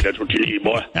energy. That's what you need,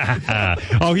 boy.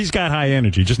 Oh, he's got high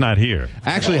energy, just not here.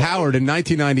 Actually, Howard, in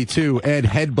 1992, Ed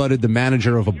headbutted the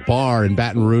manager of a bar in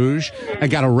Baton Rouge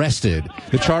and got arrested.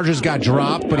 The charges got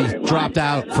dropped, but he dropped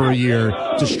out for a year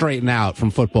to straighten out from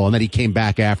football, and then he came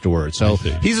back afterwards. So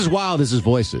he's as wild as his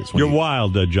voice is. You're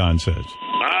wild, John says.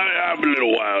 I'm a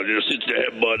little wild. Since the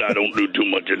headbutt, I don't do too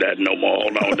much of that no more.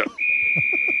 Hold on.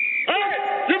 Hey,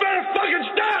 you better fucking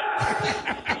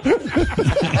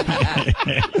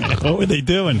stop! What were they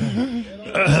doing?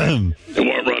 They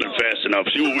weren't running fast enough.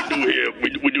 See what we do here?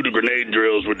 We do the grenade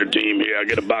drills with the team here. I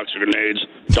get a box of grenades,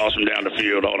 toss them down the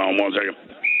field. Hold on 1 second.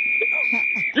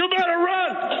 You better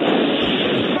run!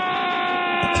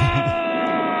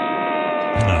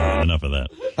 Enough of that.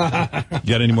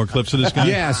 You got any more clips of this guy?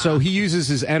 Yeah, so he uses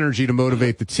his energy to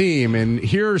motivate the team, and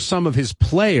here are some of his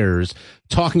players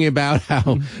talking about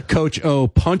how Coach O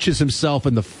punches himself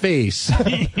in the face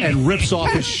and rips off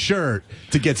his shirt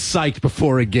to get psyched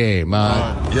before a game.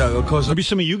 Of course. Maybe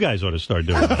some of you guys ought to start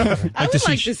doing that. I would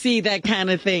like to see that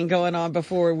kind of thing going on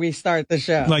before we start the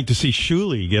show. I'd like to see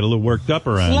Shuley get a little worked up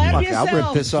around Slap here. yourself. I'll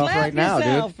rip this off Slap right now,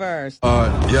 yourself dude. First.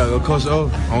 Coach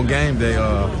O on game day,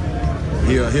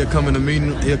 he'll come in the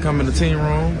meeting, he'll come in the team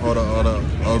room or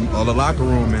the locker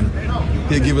room, and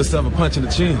he'll give himself a punch in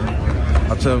the chin.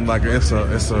 I tell him like it's a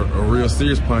real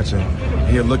serious punch, and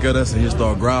he'll look at us and he'll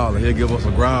start growling. He'll give us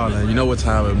a growl, and you know what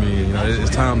time it means. It's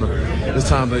time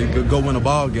to go win a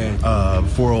ball game.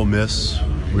 Before Ole Miss,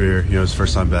 it's his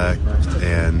first time back,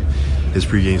 and his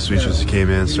pregame speech was he came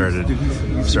in, started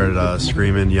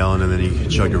screaming, yelling, and then he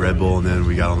chugged a Red Bull, and then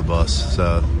we got on the bus.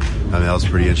 So, that was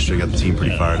pretty interesting. Got the team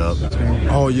pretty fired up.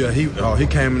 Oh yeah, he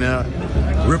came in out,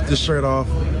 ripped his shirt off,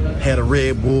 had a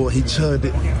Red Bull, he chugged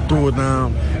it, threw it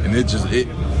down, and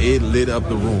it lit up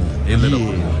the room. It lit up the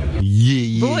room.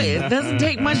 Yeah. Boy, it doesn't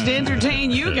take much to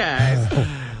entertain you guys.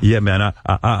 Yeah, man,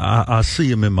 I see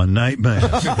him in my nightmares.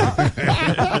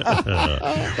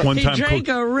 He drank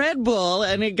a Red Bull,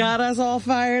 and it got us all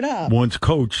fired up. Once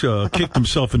Coach kicked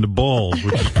himself in the balls,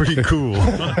 which is pretty cool.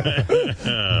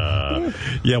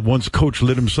 Once Coach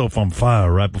lit himself on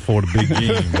fire right before the big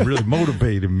game. It really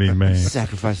motivated me, man.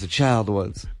 Sacrifice the child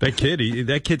once. That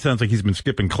kid sounds like he's been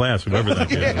skipping class, whatever that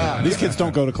kid is. These kids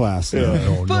don't go to class.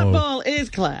 Football is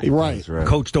class. Right.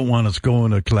 Coach don't want us going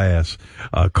to class.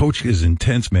 Coach is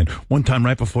intense, man. One time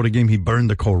right before the game, he burned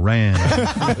the Koran.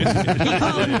 He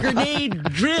called them grenade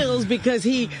drills because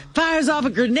he fires off a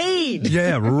grenade.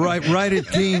 Yeah, right at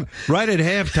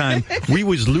halftime, we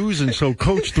was losing, so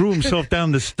Coach threw himself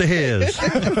down the stairs.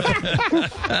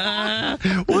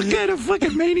 What kind of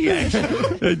fucking maniacs?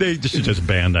 They just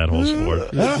banned that whole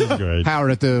sport. This is great.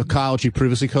 Howard, at the college he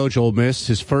previously coached, Ole Miss,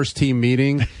 his first team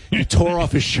meeting, he tore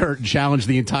off his shirt and challenged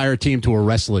the entire team to a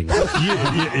wrestling match.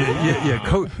 Yeah.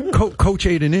 Coach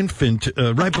ate an infant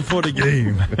right before the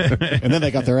game. And then they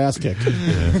got their ass kicked.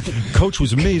 Yeah. Coach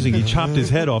was amazing. He chopped his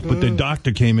head off, but the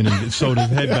doctor came in and sewed his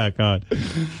head back on.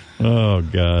 Oh,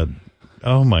 God.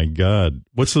 Oh, my God.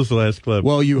 What's this last clip?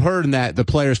 Well, you heard in that the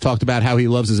players talked about how he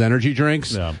loves his energy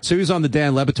drinks. Yeah. So he was on the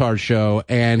Dan Le Batard show,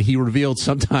 and he revealed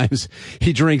sometimes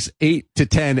he drinks 8 to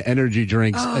 10 energy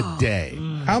drinks a day.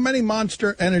 How many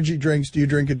Monster energy drinks do you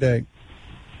drink a day?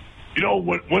 You know,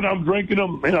 when I'm drinking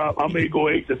them, I may go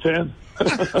 8 to 10.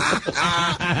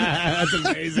 That's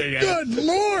amazing. Ed. Good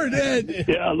Lord, Ed.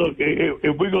 Yeah, look,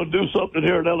 if we're going to do something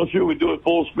here at LSU, we do it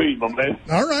full speed, my man.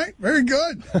 All right, very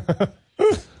good.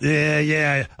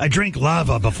 Yeah. I drink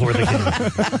lava before the game.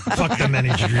 Fuck them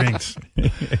energy drinks.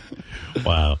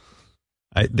 Wow.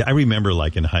 I remember,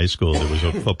 like, in high school, there was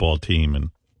a football team, and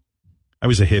I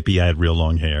was a hippie. I had real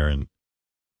long hair, and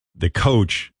the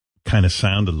coach kind of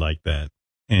sounded like that.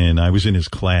 And I was in his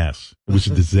class. It was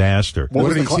a disaster. What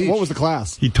was the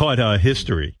class? He taught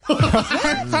history.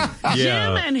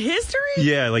 Gym and history?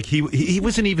 Yeah, like he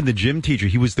wasn't even the gym teacher.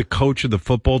 He was the coach of the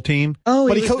football team. Oh,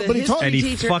 he was the history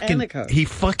teacher and the coach. He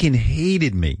fucking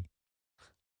hated me.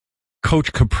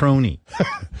 Coach Caproni.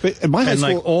 In my high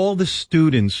school, like all the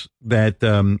students that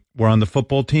were on the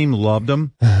football team loved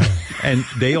him. And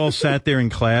they all sat there in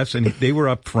class, and they were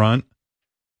up front.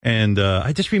 And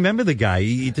I just remember the guy.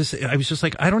 I was just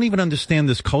like, I don't even understand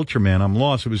this culture, man. I'm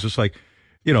lost. It was just like,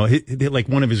 you know, like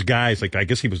one of his guys, like I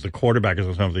guess he was the quarterback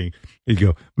or something. He'd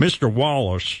go, Mr.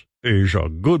 Wallace is a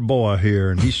good boy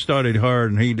here, and he studied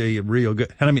hard, and he did real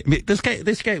good. And I mean, this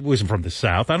guy wasn't from the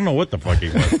South. I don't know what the fuck he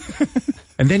was.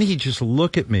 And then he'd just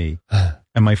look at me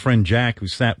and my friend Jack, we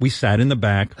sat in the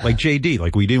back like JD,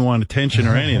 like we didn't want attention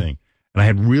or anything. And I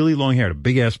had really long hair, a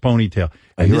big ass ponytail.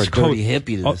 And you're a dirty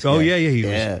hippie to this guy. Yeah. He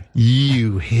was,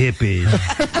 you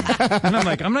hippies. And I'm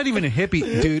like, I'm not even a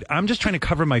hippie, dude. I'm just trying to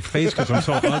cover my face because I'm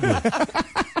so ugly.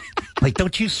 Like,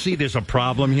 don't you see there's a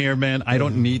problem here, man? I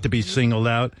don't need to be singled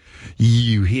out.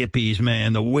 You hippies,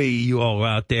 man, the way you all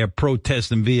out there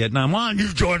protesting Vietnam. Why don't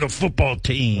you join the football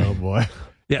team? Oh, boy.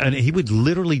 Yeah, and he would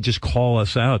literally just call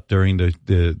us out during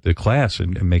the class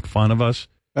and make fun of us.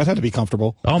 That had to be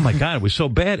comfortable. Oh, my God. It was so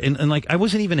bad. And like, I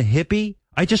wasn't even a hippie.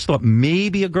 I just thought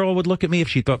maybe a girl would look at me if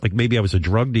she thought like maybe I was a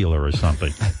drug dealer or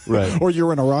something. Right. Or you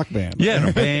were in a rock band. Yeah, in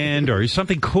a band or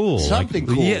something cool. Something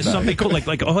like, cool. Yeah, something cool.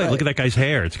 Like oh, hey, look at that guy's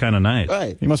hair. It's kind of nice.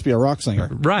 Right. He must be a rock singer.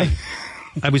 Right.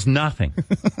 I was nothing.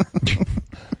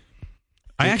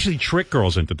 I actually tricked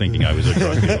girls into thinking I was a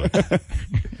drug dealer.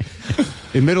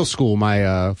 In middle school,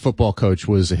 my football coach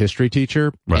was a history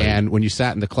teacher. Right. And when you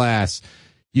sat in the class,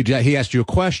 he asked you a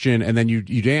question, and then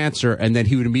you'd answer, and then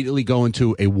he would immediately go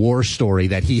into a war story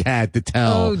that he had to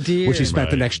tell, Oh, dear. which he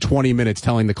spent the next 20 minutes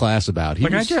telling the class about.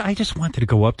 I just wanted to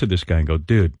go up to this guy and go,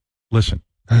 dude, listen,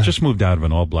 I just moved out of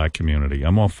an all-black community.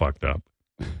 I'm all fucked up.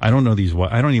 I don't know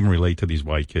I don't even relate to these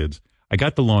white kids. I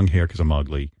got the long hair because I'm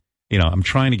ugly. You know, I'm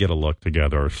trying to get a look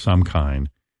together of some kind.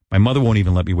 My mother won't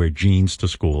even let me wear jeans to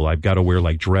school. I've got to wear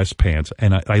like dress pants.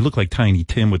 And I look like Tiny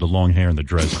Tim with the long hair and the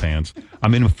dress pants.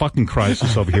 I'm in a fucking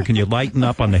crisis over here. Can you lighten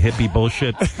up on the hippie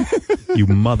bullshit? You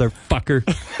motherfucker.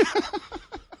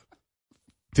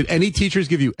 Did any teachers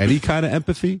give you any kind of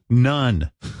empathy? None.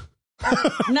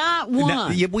 Not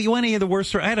one. You want to hear the worst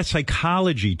story? I had a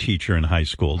psychology teacher in high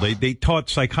school. They taught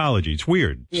psychology. It's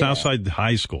weird. Yeah. Southside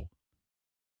High School.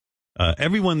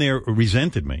 Everyone there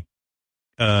resented me.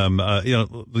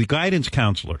 The guidance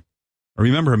counselor, I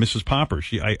remember her, Mrs. Popper.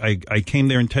 I came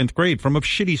there in 10th grade from a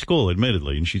shitty school,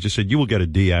 admittedly, and she just said, you will get a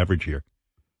D average here.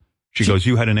 She goes,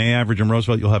 you had an A average in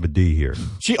Roosevelt, you'll have a D here.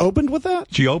 She opened with that?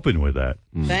 She opened with that.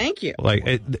 Thank you.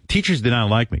 Like, teachers did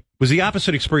not like me. It was the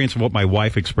opposite experience of what my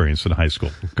wife experienced in high school,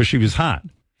 because she was hot.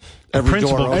 The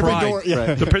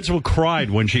principal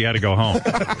cried when she had to go home.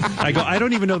 I go, I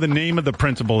don't even know the name of the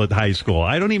principal at high school.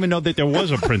 I don't even know that there was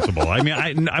a principal. I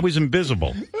mean, I was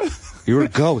invisible. You were a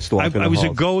ghost walking. I was a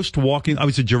ghost walking. I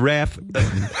was a giraffe.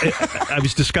 I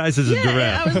was disguised as a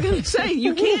giraffe. I was going to say,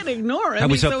 you can't ignore him. I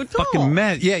was He's so tall. Fucking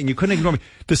mad. Yeah, and you couldn't ignore me.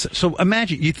 So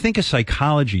imagine, you'd think a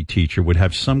psychology teacher would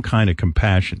have some kind of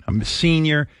compassion. I'm a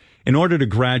senior. In order to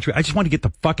graduate, I just wanted to get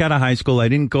the fuck out of high school. I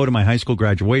didn't go to my high school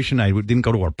graduation. I didn't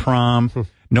go to our prom.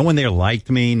 No one there liked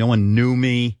me. No one knew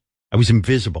me. I was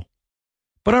invisible.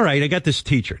 But all right, I got this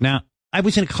teacher. Now, I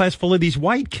was in a class full of these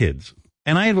white kids,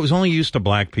 and I was only used to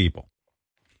black people.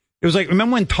 It was like,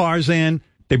 remember when Tarzan,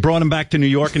 they brought him back to New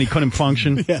York and he couldn't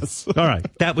function? Yes. All right,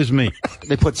 that was me.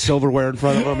 They put silverware in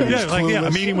front of him. And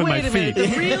I'm eating with my feet.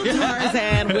 The real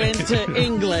Tarzan went to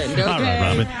England, okay? All right,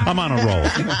 Robin, I'm on a roll.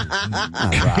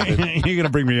 You're going to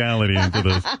bring reality into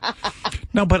this.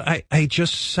 No, but I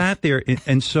just sat there,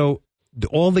 and so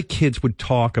all the kids would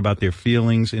talk about their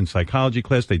feelings in psychology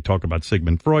class. They'd talk about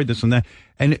Sigmund Freud, this and that.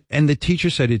 And the teacher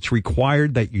said it's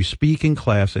required that you speak in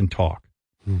class and talk.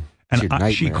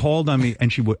 And she called on me,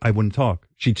 and I wouldn't talk.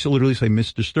 She'd literally say,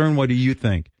 Mr. Stern, what do you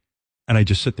think? And I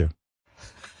just sit there.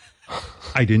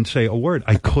 I didn't say a word.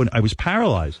 I was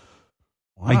paralyzed.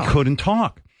 Wow. I couldn't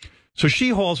talk. So she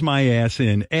hauls my ass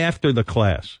in after the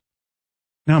class.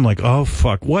 Now I'm like, oh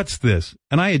fuck, what's this?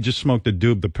 And I had just smoked a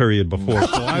doob the period before,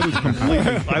 so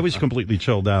I was completely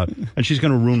chilled out. And she's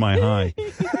going to ruin my high.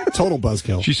 Total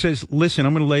buzzkill. She says, listen,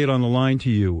 I'm going to lay it on the line to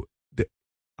you.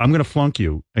 I'm going to flunk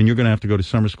you, and you're going to have to go to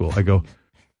summer school. I go,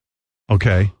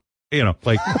 okay. You know,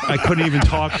 like, I couldn't even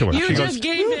talk to her. You just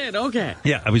gave in, okay.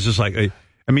 Yeah, I was just like, and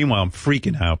meanwhile, I'm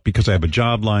freaking out because I have a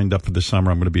job lined up for the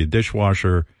summer. I'm going to be a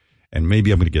dishwasher, and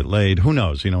maybe I'm going to get laid. Who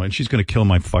knows, you know, and she's going to kill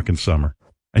my fucking summer.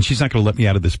 And she's not going to let me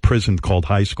out of this prison called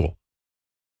high school.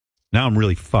 Now I'm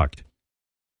really fucked.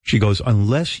 She goes,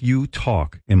 unless you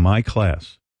talk in my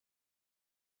class,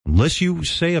 unless you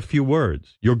say a few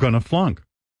words, you're going to flunk.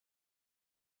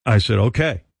 I said,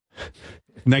 okay.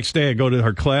 Next day I go to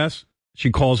her class.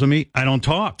 She calls on me. I don't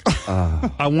talk.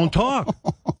 I won't talk.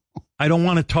 I don't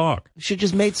want to talk. You should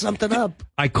just made something up.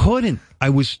 I couldn't.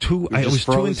 I was too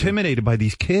intimidated by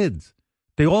these kids.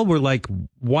 They all were like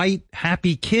white,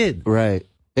 happy kids. Right.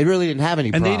 They really didn't have any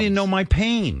and problems. They didn't know my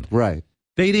pain. Right.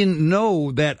 They didn't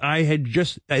know that I had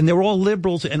and they were all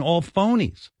liberals and all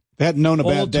phonies. They hadn't known a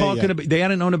bad day yet. They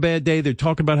hadn't known a bad day. They're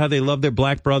talking about how they love their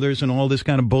black brothers and all this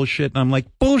kind of bullshit. And I'm like,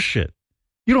 bullshit.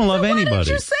 You don't love anybody. Why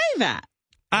did you say that?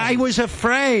 I was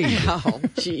afraid. Oh,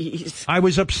 jeez. I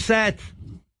was upset.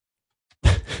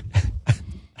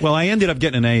 Well, I ended up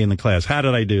getting an A in the class. How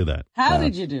did I do that? How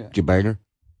did you do it? Did you bang her?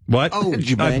 What? Oh, did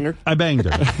you bang her? I banged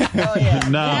her. Oh, yeah.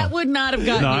 No. That would not have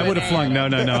gotten No, you I would have flung. No.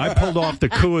 I pulled off the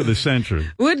coup of the century.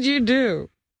 What'd you do?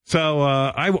 So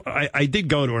I did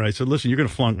go to her. I said, listen, you're going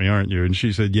to flunk me, aren't you? And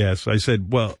she said, yes. I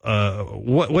said, well,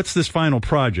 what's this final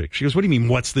project? She goes, what do you mean,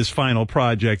 what's this final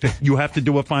project? You have to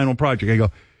do a final project. I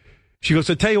go, she goes,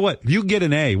 I tell you what, if you get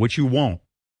an A, which you won't,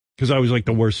 because I was like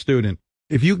the worst student.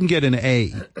 If you can get an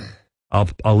A,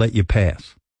 I'll let you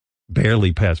pass.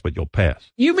 Barely pass, but you'll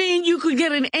pass. You mean you could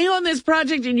get an A on this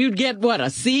project and you'd get, what, a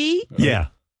C? Yeah.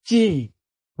 Gee.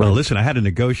 Well, listen, I had to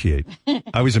negotiate.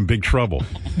 I was in big trouble.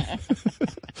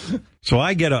 So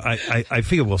I get I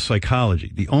feel, well,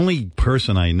 psychology. The only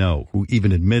person I know who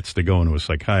even admits to going to a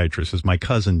psychiatrist is my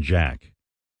cousin Jack.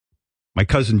 My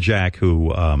cousin Jack,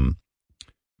 who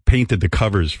painted the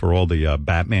covers for all the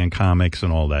Batman comics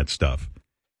and all that stuff.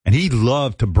 And he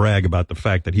loved to brag about the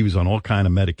fact that he was on all kind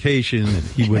of medication and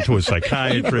he went to a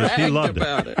psychiatrist. He loved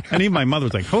it. And even my mother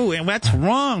was like, oh, and what's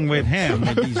wrong with him,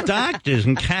 with these doctors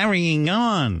and carrying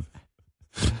on?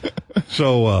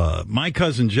 So my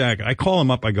cousin Jack, I call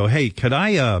him up. I go, hey, could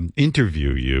I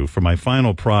interview you for my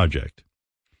final project?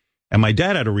 And my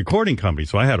dad had a recording company,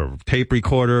 so I had a tape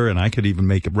recorder and I could even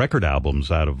make record albums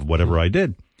out of whatever I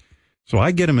did. So I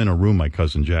get him in a room, my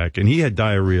cousin Jack, and he had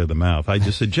diarrhea of the mouth. I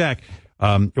just said, Jack,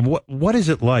 what is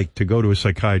it like to go to a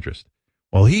psychiatrist?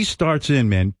 Well, he starts in,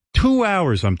 man, 2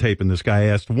 hours I'm taping this guy. I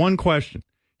asked one question.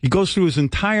 He goes through his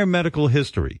entire medical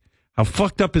history, how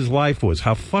fucked up his life was,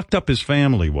 how fucked up his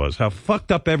family was, how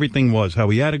fucked up everything was, how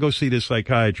he had to go see this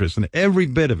psychiatrist and every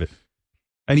bit of it.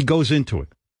 And he goes into it.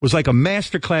 It was like a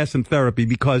master class in therapy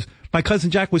because my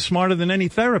cousin Jack was smarter than any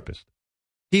therapist.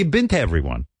 He had been to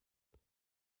everyone.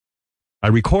 I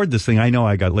record this thing. I know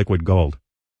I got liquid gold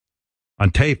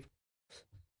on tape.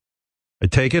 I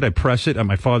take it, I press it at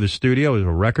my father's studio as a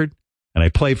record, and I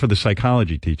play for the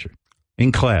psychology teacher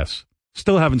in class.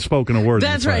 Still haven't spoken a word.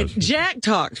 That's right. Jack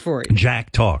talked for you.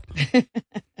 Jack talked.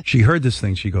 She heard this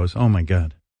thing. She goes, oh, my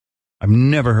God. I've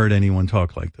never heard anyone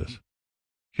talk like this.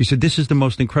 She said, this is the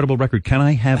most incredible record. Can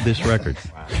I have this record?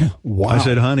 Wow. I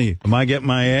said, honey, am I getting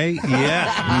my A?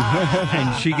 Yeah.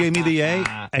 And she gave me the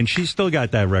A, and she still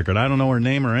got that record. I don't know her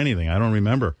name or anything. I don't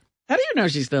remember. How do you know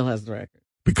she still has the record?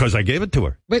 Because I gave it to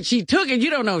her. But she took it.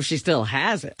 You don't know if she still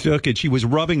has it. Took it. She was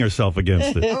rubbing herself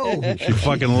against it. She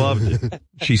fucking loved it.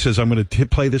 She says, I'm going to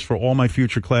play this for all my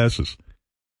future classes.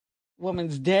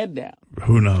 Woman's dead now.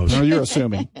 Who knows? No, you're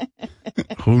assuming.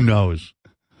 Who knows?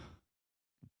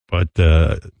 But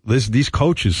these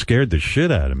coaches scared the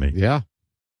shit out of me. Yeah.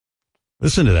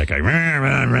 Listen to that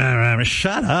guy.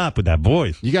 Shut up with that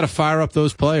voice. You got to fire up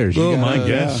those players. I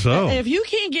guess so. If you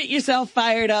can't get yourself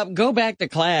fired up, go back to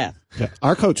class. Yeah.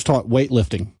 Our coach taught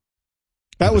weightlifting.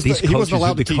 That was he wasn't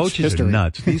allowed to teach coaches history. Are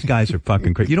nuts. These guys are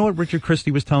fucking crazy. You know what Richard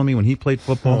Christie was telling me when he played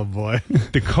football? Oh boy.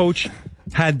 The coach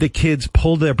had the kids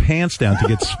pull their pants down to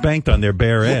get spanked on their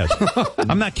bare ass.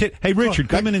 I'm not kidding. Hey Richard,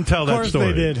 come in and tell that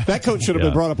story. They did. That coach should have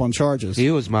been brought up on charges. He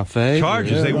was my favorite.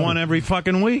 Charges, they won every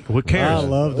fucking week. Who cares? I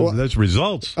love them. That's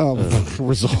results. Oh,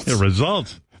 results. Yeah,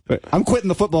 results. I'm quitting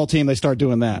the football team. They start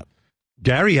doing that.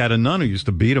 Gary had a nun who used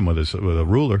to beat him with a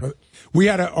ruler. We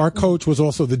had our coach was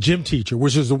also the gym teacher,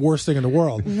 which is the worst thing in the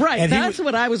world. Right, and that's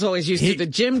what I was always used to, the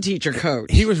gym teacher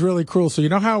coach. He was really cruel. So you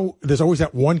know how there's always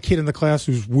that one kid in the class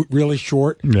who's really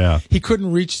short? Yeah. He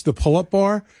couldn't reach the pull-up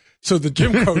bar, So the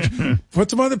gym coach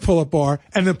puts him on the pull-up bar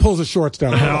and then pulls his shorts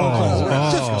down.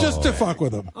 Just to fuck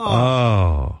with him.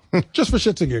 Oh. Just for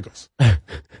shits and giggles.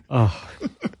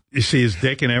 You see his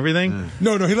dick and everything?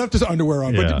 No, he left his underwear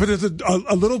on. Yeah. But there's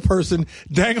a little person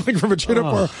dangling from a chin-up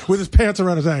bar with his pants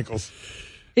around his ankles.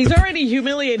 He's already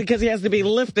humiliated because he has to be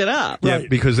lifted up. Yeah,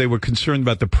 because they were concerned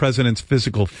about the president's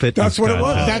physical fitness. That's what it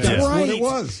was. contest. That's what it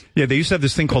was. Yeah, they used to have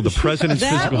this thing called the president's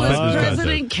That physical was fitness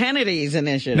President contest. Kennedy's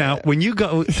initiative. Now, when you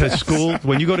go to school,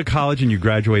 when you go to college and you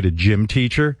graduate a gym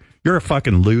teacher, you're a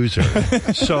fucking loser.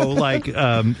 So, like,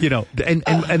 and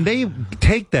they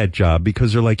take that job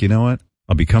because they're like, you know what?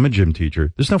 I'll become a gym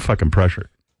teacher. There's no fucking pressure.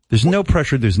 There's no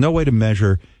pressure. There's no way to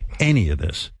measure any of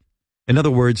this. In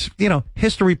other words,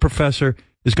 history professor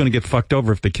is going to get fucked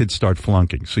over if the kids start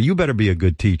flunking. So you better be a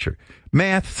good teacher.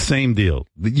 Math, same deal.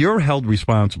 You're held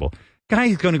responsible.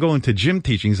 Guy's going to go into gym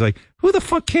teaching. He's like, who the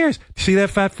fuck cares? See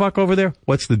that fat fuck over there?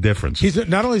 What's the difference? He's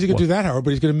not only is he going to do that, Howard,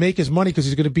 but he's going to make his money because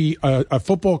he's going to be a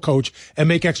football coach and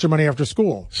make extra money after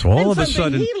school. So all of a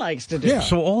sudden, he likes to do. Yeah.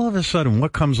 So all of a sudden,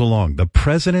 what comes along? The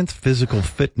president's physical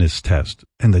fitness test.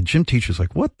 And the gym teacher's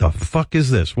like, what the fuck is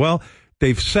this? Well,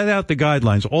 they've set out the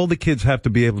guidelines. All the kids have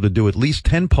to be able to do at least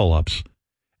 10 pull-ups.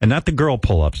 And not the girl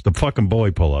pull-ups, the fucking boy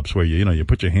pull-ups where you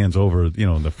put your hands over,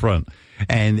 in the front.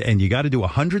 And you got to do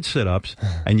 100 sit-ups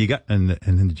and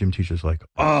then the gym teacher's like,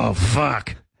 "Oh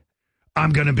fuck.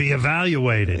 I'm going to be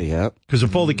evaluated." Yep. Because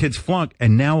if all the kids flunk,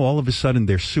 and now all of a sudden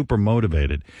they're super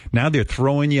motivated. Now they're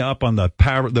throwing you up on they're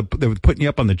putting you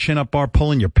up on the chin-up bar,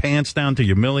 pulling your pants down to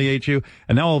humiliate you,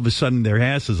 and now all of a sudden their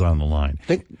ass is on the line.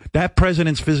 That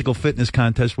president's physical fitness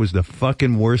contest was the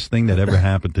fucking worst thing that ever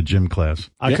happened to gym class.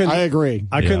 I agree.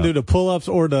 I couldn't do the pull-ups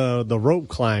or the rope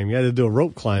climb. You had to do a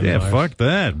rope climb. Yeah, fuck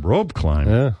that. Rope climb.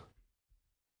 Yeah.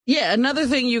 Yeah, another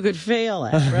thing you could fail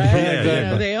at, right?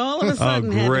 Yeah. They all of a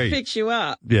sudden had to great. fix you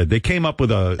up. Yeah, they came up with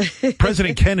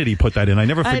President Kennedy put that in. I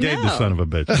never forgave the son of a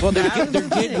bitch. Well, their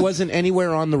kid wasn't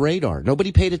anywhere on the radar.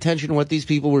 Nobody paid attention to what these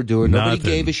people were doing. Nobody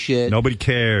gave a shit. Nobody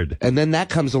cared. And then that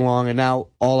comes along, and now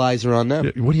all eyes are on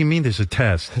them. What do you mean there's a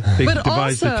test? They But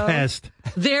devised also, a test.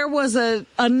 There was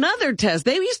another test.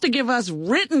 They used to give us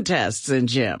written tests in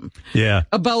gym. Yeah.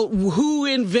 About who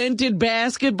invented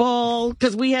basketball,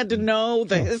 because we had to know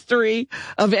the history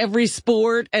of every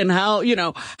sport and how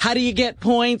do you get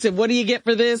points and what do you get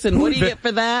for this and what do you get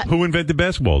for that? Who invented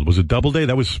basketball? Was it Doubleday?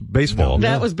 That was baseball.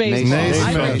 That was baseball. Naismith.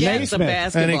 I forget the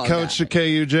basketball. And he coached the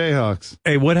KU Jayhawks.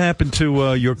 Hey, what happened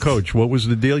to your coach? What was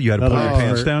the deal? You had to pull your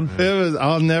pants down? It was.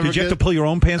 I'll never. Did you have to pull your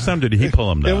own pants down? Or did he pull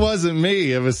them down? It wasn't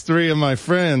me. It was three of my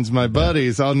friends, my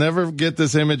buddies. I'll never get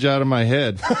this image out of my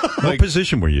head. What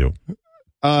position were you?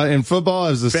 In football, I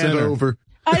was the center. Over.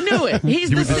 I knew it. He's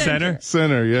You the were the center?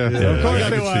 Center, yeah. Of course, I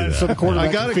could see that.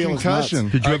 I got a concussion.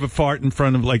 Did you ever fart in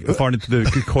front of, fart into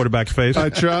the quarterback's face? I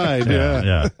tried, yeah.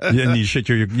 Yeah. And you shit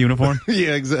your uniform?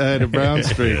 Yeah, I had a brown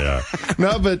streak. Yeah.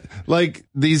 No, but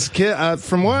these kids,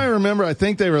 from what I remember, I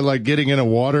think they were getting in a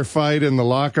water fight in the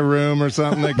locker room or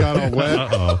something. They got all wet.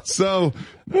 Uh-oh. So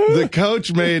the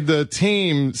coach made the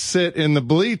team sit in the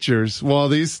bleachers while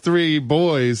these three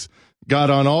boys got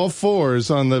on all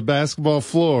fours on the basketball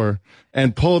floor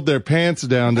and pulled their pants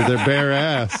down to their bare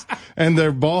ass, and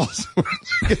their balls were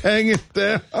hanging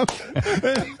down.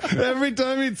 Every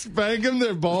time he'd spank them,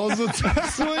 their balls would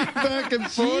swing back and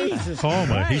forth. Oh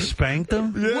my! He spanked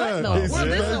them? Yeah. Well,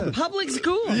 this is a public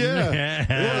school. Yeah.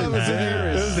 Well,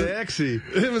 it was sexy.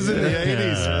 It was in the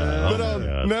 80s. But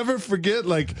I'll never forget,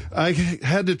 I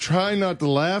had to try not to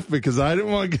laugh because I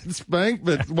didn't want to get spanked,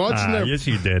 but watching yes,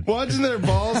 you did. Watching their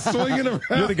balls swinging around.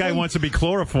 You're the guy who wants to be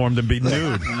chloroformed and be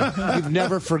nude. You've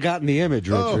never forgotten the image,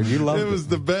 Richard. You loved it. It was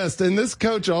the best. And this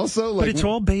coach also, But it's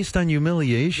all based on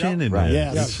humiliation. And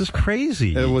This is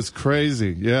crazy. It was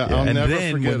crazy. Yeah, I'll and never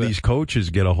then forget when it. these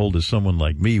coaches get a hold of someone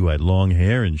like me who had long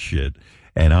hair and shit,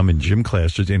 and I'm in gym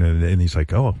class, and he's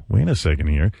like, oh, wait a second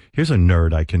here. Here's a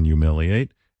nerd I can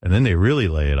humiliate. And then they really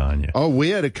lay it on you. Oh, we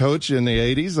had a coach in the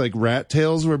 80s, rat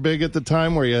tails were big at the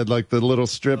time, where you had the little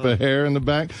strip of hair in the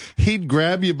back. He'd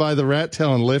grab you by the rat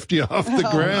tail and lift you off the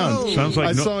ground. Sounds like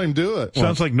I saw him do it.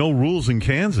 Sounds like no rules in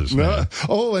Kansas. No.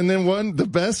 Oh, and then the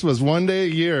best was one day a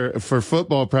year for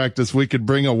football practice, we could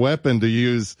bring a weapon to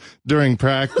use during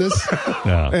practice.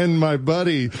 Yeah. And my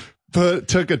buddy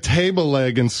took a table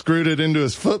leg and screwed it into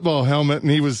his football helmet,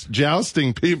 and he was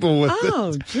jousting people with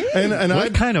it. Geez. And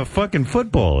what kind of fucking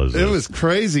football is it? It was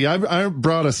crazy. I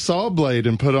brought a saw blade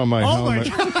and put on my helmet.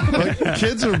 Like,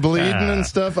 kids were bleeding and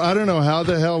stuff. I don't know how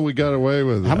the hell we got away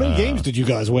with it. How many games did you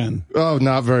guys win? Oh,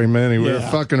 not very many. We were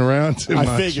fucking around too much.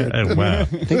 I figured. Wow. I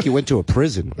think you went to a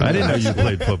prison. I didn't know you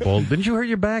played football. Didn't you hurt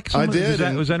your back? I did.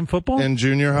 Was that in football? In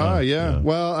junior high, yeah.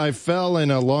 Well, I fell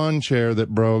in a lawn chair that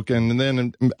broke and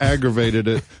then aggravated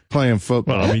it playing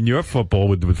football. Well, I mean, your football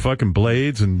with fucking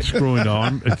blades and screwing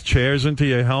chairs into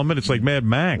your helmet. It's like Mad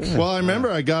Max. Well, I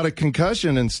remember I got a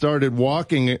concussion and started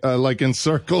walking like in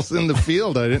circles in the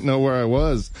field. I didn't know where I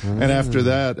was. And after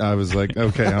that, I was like,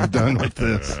 okay, I'm done with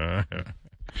this.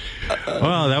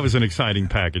 Well, that was an exciting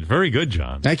package. Very good,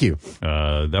 John. Thank you.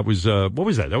 That was, what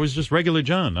was that? That was just regular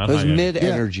John. Not It was high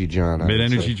mid-energy John.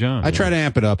 Mid-energy John. I try to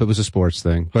amp it up. It was a sports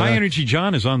thing. But, high energy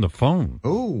John is on the phone.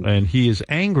 Ooh. And he is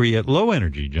angry at low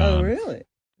energy John. Oh, really?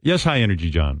 Yes, high energy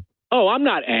John. Oh, I'm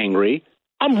not angry.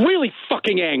 I'm really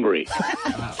fucking angry.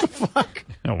 Fuck.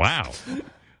 Oh, wow.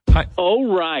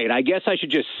 Oh, right. I guess I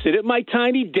should just sit at my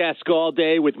tiny desk all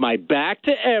day with my back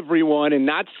to everyone and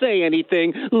not say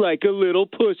anything like a little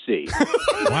pussy.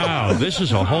 Wow, this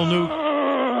is a whole new...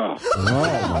 Oh,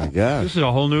 my God. This is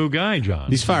a whole new guy, John.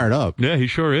 He's fired up. Yeah, he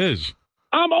sure is.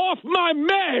 I'm off my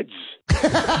meds.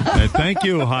 Thank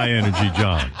you, high energy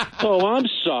John. Oh, I'm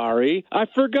sorry. I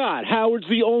forgot. Howard's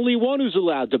the only one who's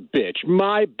allowed to bitch.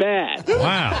 My bad.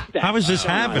 Wow. How is this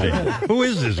happening? Who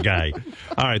is this guy?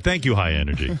 All right. Thank you, high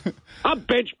energy. I'm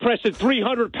bench pressing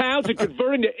 300 pounds and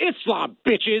converting to Islam,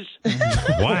 bitches.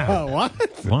 Wow. What?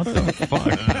 What the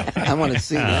fuck? I want to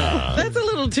see that. That's a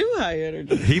little too high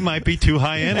energy. He might be too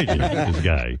high energy, this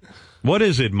guy. What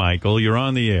is it, Michael? You're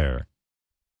on the air.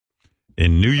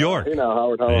 In New York. Hey now,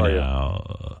 Howard, how are you?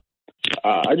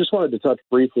 I just wanted to touch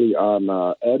briefly on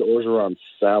Ed Orgeron's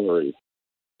salary.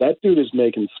 That dude is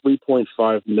making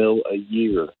 $3.5 million a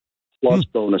year plus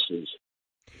bonuses.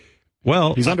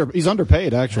 Well, he's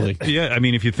underpaid, actually. Yeah, I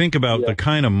mean, if you think about the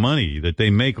kind of money that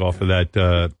they make off of that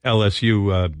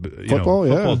LSU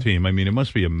football team, I mean, it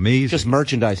must be amazing. Just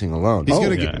merchandising alone.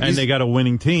 And they got a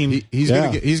winning team. He's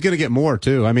gonna get more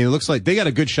too. I mean, it looks like they got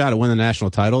a good shot at winning the national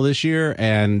title this year,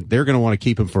 and they're gonna want to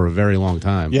keep him for a very long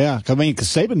time. Yeah, I mean, because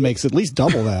Saban makes at least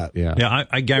double that. Yeah,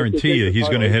 I guarantee you, he's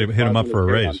gonna hit him up for a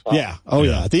raise. Yeah. Oh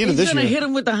yeah. At the end of this year, he's gonna hit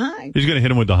him with the high. He's gonna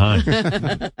hit him with the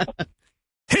high.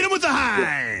 Hit him with the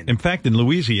hind! In fact, in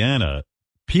Louisiana,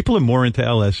 people are more into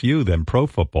LSU than pro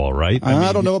football, right?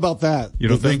 I don't know about that. You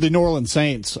don't think? The New Orleans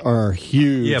Saints are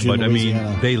huge. Yeah, but in I mean,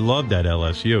 Louisiana. they love that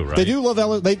LSU, right? They do love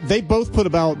LSU. They both put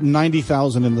about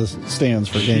 90,000 in the stands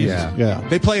for games. Yeah.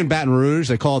 They play in Baton Rouge.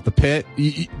 They call it the Pit.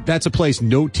 That's a place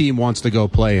no team wants to go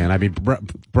play in. I mean,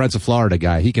 Brett's a Florida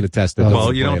guy. He can attest to that.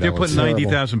 Well, you know, if you're putting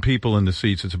 90,000 people in the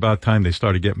seats, it's about time they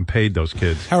started getting paid, those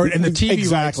kids. Howard, and the TV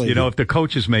exactly. You know, if the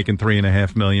coach is making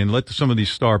 $3.5 million, let some of these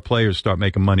star players start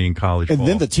making money in college and ball.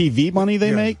 then the TV money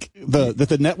they make, that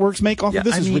the networks make off of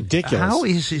this is ridiculous. How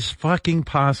is this fucking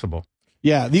possible?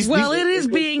 Yeah, it is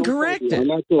being corrected.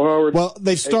 Well,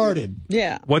 they've started.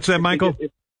 Yeah. What's that, Michael?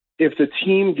 If the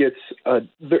team gets,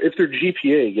 if their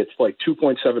GPA gets like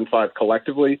 2.75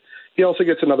 collectively, he also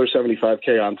gets another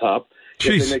 $75K on top.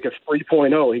 Jeez. If they make a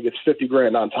 3.0, he gets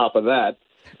 $50,000 on top of that.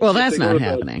 Well, that's not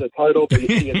happening. The title, he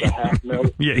gets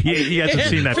 $500,000. Yeah, he hasn't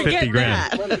seen that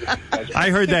 $50,000. I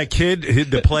heard that kid,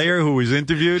 the player who was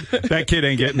interviewed, that kid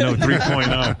ain't getting no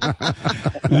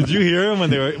 3.0. Did you hear him when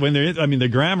they're? I mean, the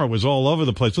grammar was all over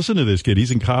the place. Listen to this kid;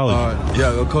 he's in college.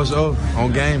 Yeah, Coach O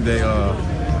on game day.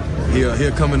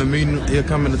 He'll come in the meeting. He'll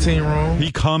come in the team room.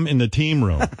 He come in the team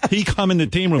room. He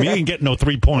ain't getting no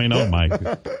 3.0, Mike.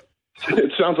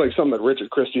 It sounds like something that Richard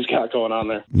Christie's got going on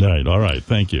there. Right. All right.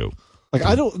 Thank you. Like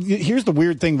here's the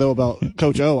weird thing though about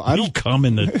Coach O. He come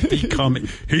in the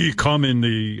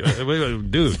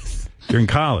dude. You're in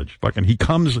college. Fucking he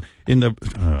comes in the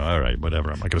all right, whatever.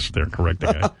 I'm not gonna sit there and correct the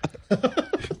guy.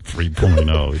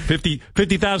 3.0.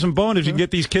 50,000 bonus, you can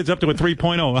get these kids up to a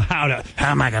 3.0.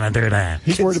 How am I gonna do that?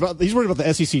 He's worried about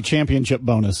the SEC championship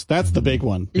bonus. That's the big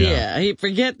one. Yeah, he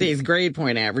forget these grade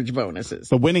point average bonuses.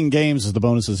 The winning games is the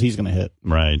bonuses he's gonna hit.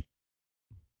 Right.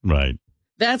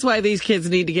 That's why these kids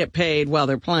need to get paid while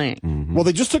they're playing. Mm-hmm. Well,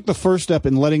 they just took the first step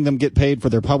in letting them get paid for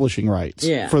their publishing rights.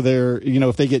 Yeah. For their,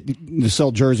 if they get to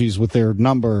sell jerseys with their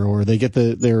number or they get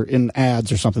they're in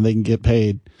ads or something, they can get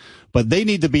paid. But they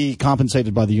need to be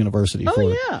compensated by the university for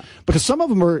it. Yeah. Because some of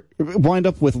them wind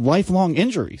up with lifelong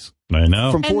injuries. I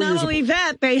know. And not only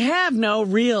that, they have no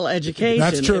real education.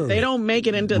 That's true. If they don't make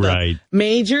it into the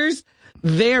majors,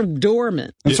 they're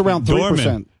dormant. It's around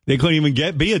 3%. They couldn't even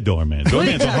be a doorman.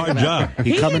 Doorman's a hard job.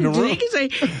 He come in the room. He can say,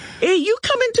 "Hey, you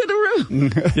come into the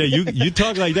room." Yeah, you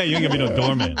talk like that, you ain't gonna be no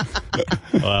doorman.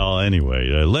 Well,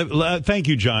 anyway, thank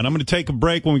you, John. I'm going to take a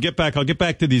break. When we get back, I'll get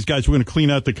back to these guys. We're going to clean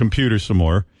out the computer some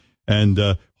more. And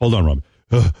hold on, Rob.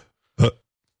 We'll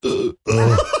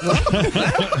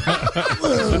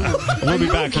be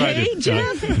back right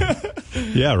after.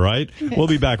 Yeah, right. We'll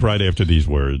be back right after these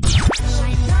words.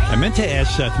 I meant to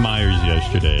ask Seth Meyers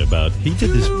yesterday about, he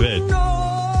did this bit.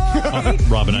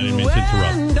 Robin, I didn't mean to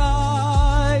interrupt.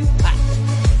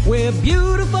 We're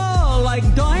beautiful like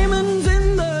diamonds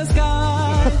in the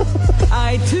sky.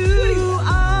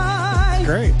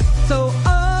 Great. So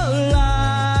alive.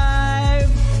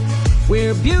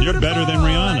 We're beautiful. You're better than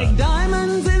Rihanna. Like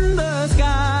diamonds in the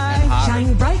sky.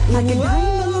 Shine bright like a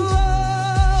diamond.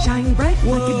 Shine bright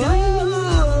like a diamond.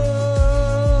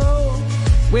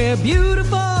 We're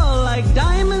beautiful like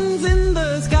diamonds in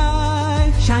the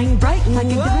sky. Shine bright like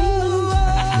a diamond.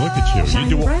 Look at you.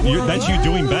 That's you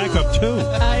doing backup, too.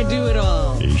 I do it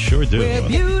all. You sure do. We're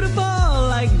beautiful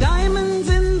like diamonds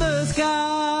in the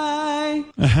sky.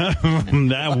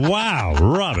 Wow,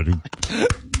 Robin.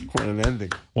 What an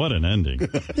ending. What an ending.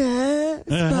 Despacito.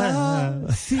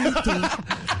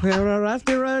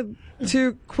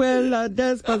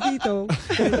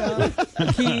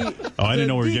 Oh, I didn't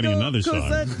know we were getting another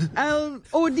song.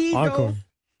 Encore.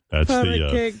 That's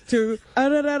the.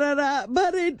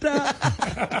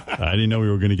 I didn't know we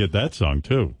were going to get that song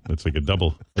too. It's like a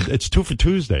double. It's 2 for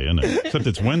Tuesday, isn't it? Except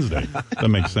it's Wednesday. That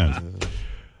makes sense.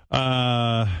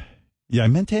 Yeah, I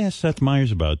meant to ask Seth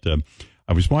Meyers about.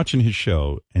 I was watching his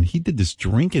show, and he did this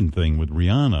drinking thing with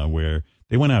Rihanna, where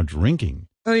they went out drinking.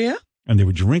 Oh yeah. And they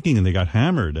were drinking and they got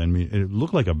hammered. I mean, it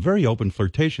looked like a very open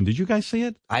flirtation. Did you guys see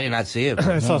it? I did not see it.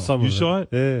 I saw some. You saw it?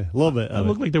 Yeah, a little bit. It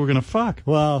looked like they were going to fuck.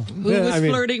 Well, who was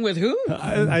flirting with who?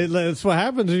 That's what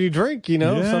happens when you drink, you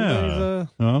know. Yeah. Sometimes,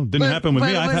 well, didn't happen with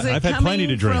me. I've had plenty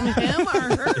to drink. From him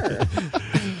or her?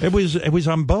 It was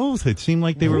on both. It seemed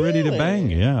like they were ready to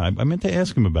bang. Yeah, I meant to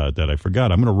ask him about that. I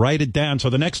forgot. I'm going to write it down so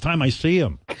the next time I see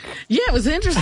him. Yeah, it was interesting.